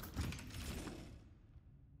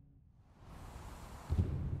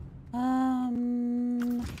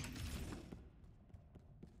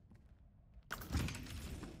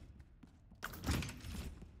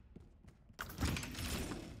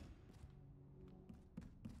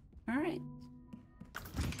 All right.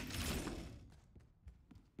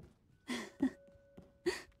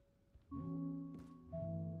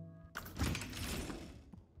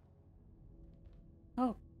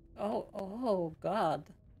 Oh, God.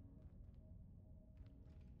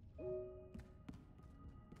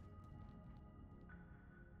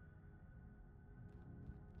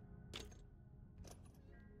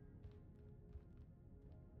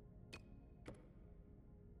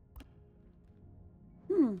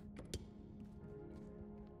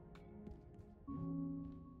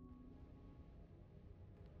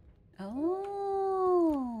 Oh.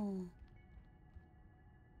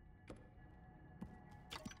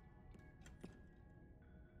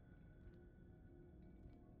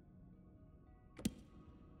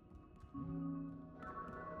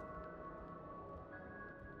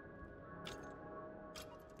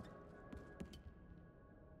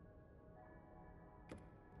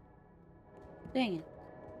 Dang it.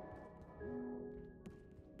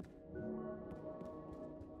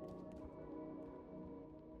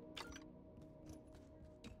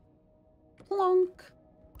 Plonk.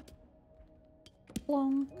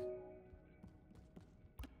 Plonk.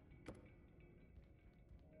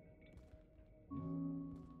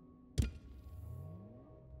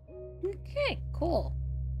 Okay, cool.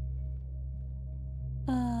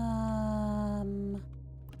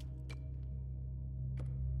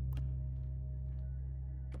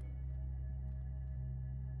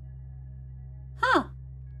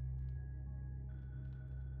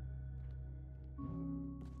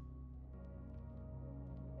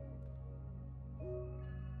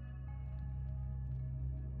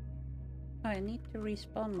 Oh, I need to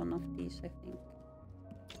respawn one of these, I think.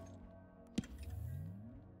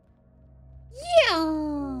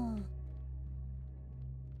 Yeah!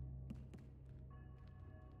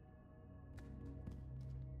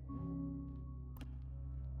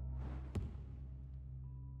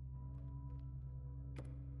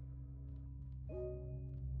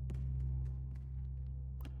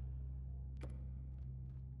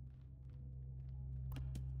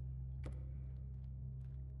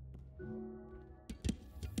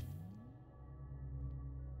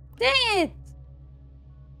 Dang it!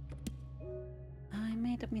 I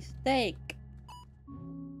made a mistake.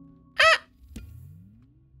 Ah!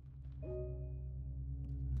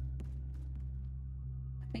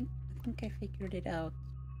 I think I figured it out.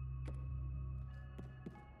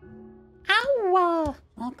 Ow!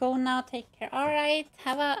 I'll go now. Take care. All right.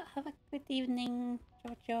 Have a good evening,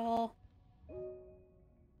 Jojo.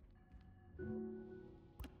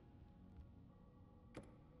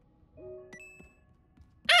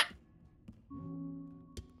 Ah!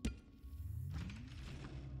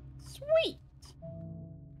 Sweet.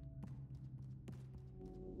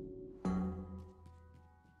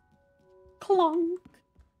 Clunk.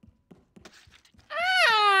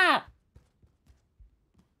 Ah!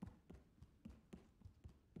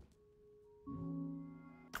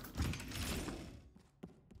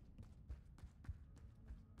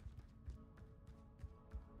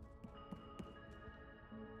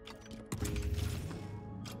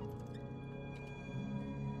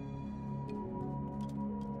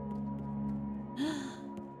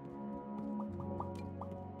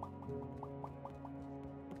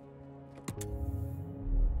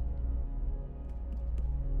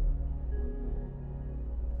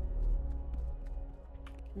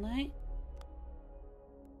 Can I?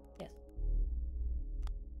 Yes.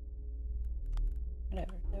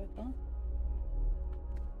 Whatever. There we go.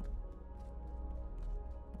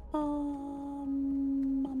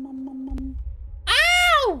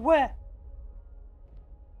 Ow!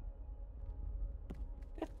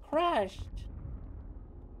 It crashed.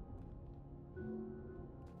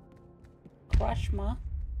 Crushma.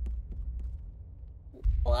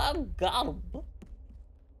 Oh, God.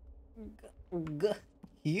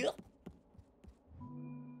 Yeah.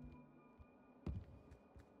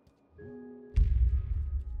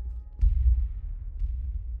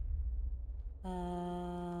 Oh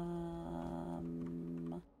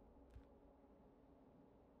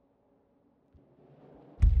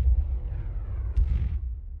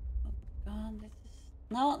God, this is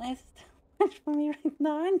no, this is too much for me right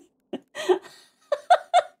now.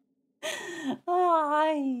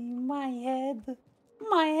 Oh, my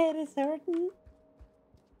head is hurting.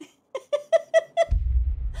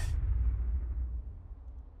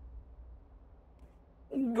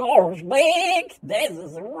 Gosh, Nick, this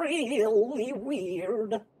is really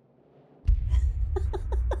weird.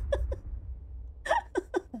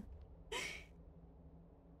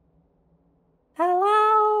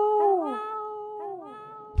 Hello?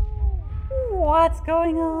 What's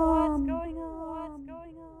going on?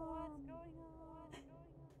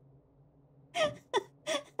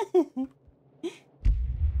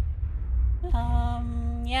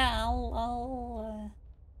 Yeah,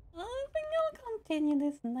 I think I'll continue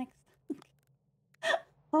this next.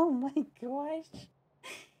 Oh my gosh.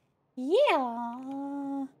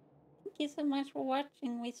 Yeah. Thank you so much for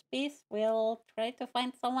watching with Space. We'll try to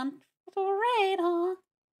find someone to raid, huh?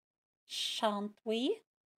 Shan't we?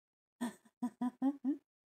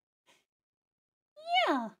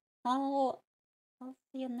 Yeah. I'll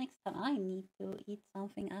see you next time. I need to eat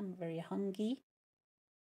something. I'm very hungry.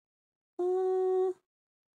 Oh,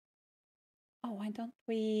 why don't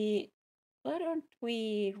we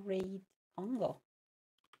raid Congo?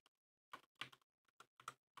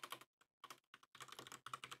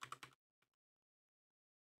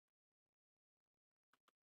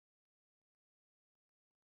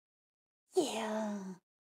 Yeah.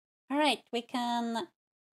 All right, we can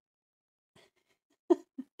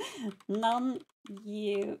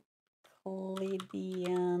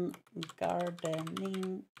non-Euclidean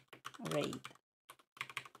gardening raid.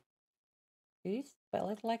 Do you spell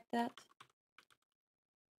it like that?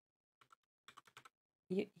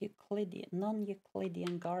 Euclidean,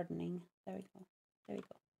 non-Euclidean gardening. There we go. There we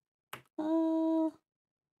go.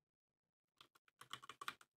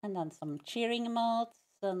 And then some cheering emotes,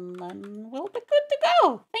 and then we'll be good to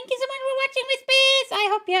go. Thank you so much for watching with Peace. I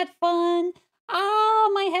hope you had fun.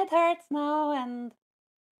 Oh, my head hurts now, and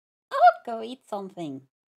I'll go eat something.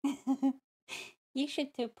 You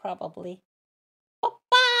should too, probably.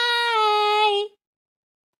 Bye-bye.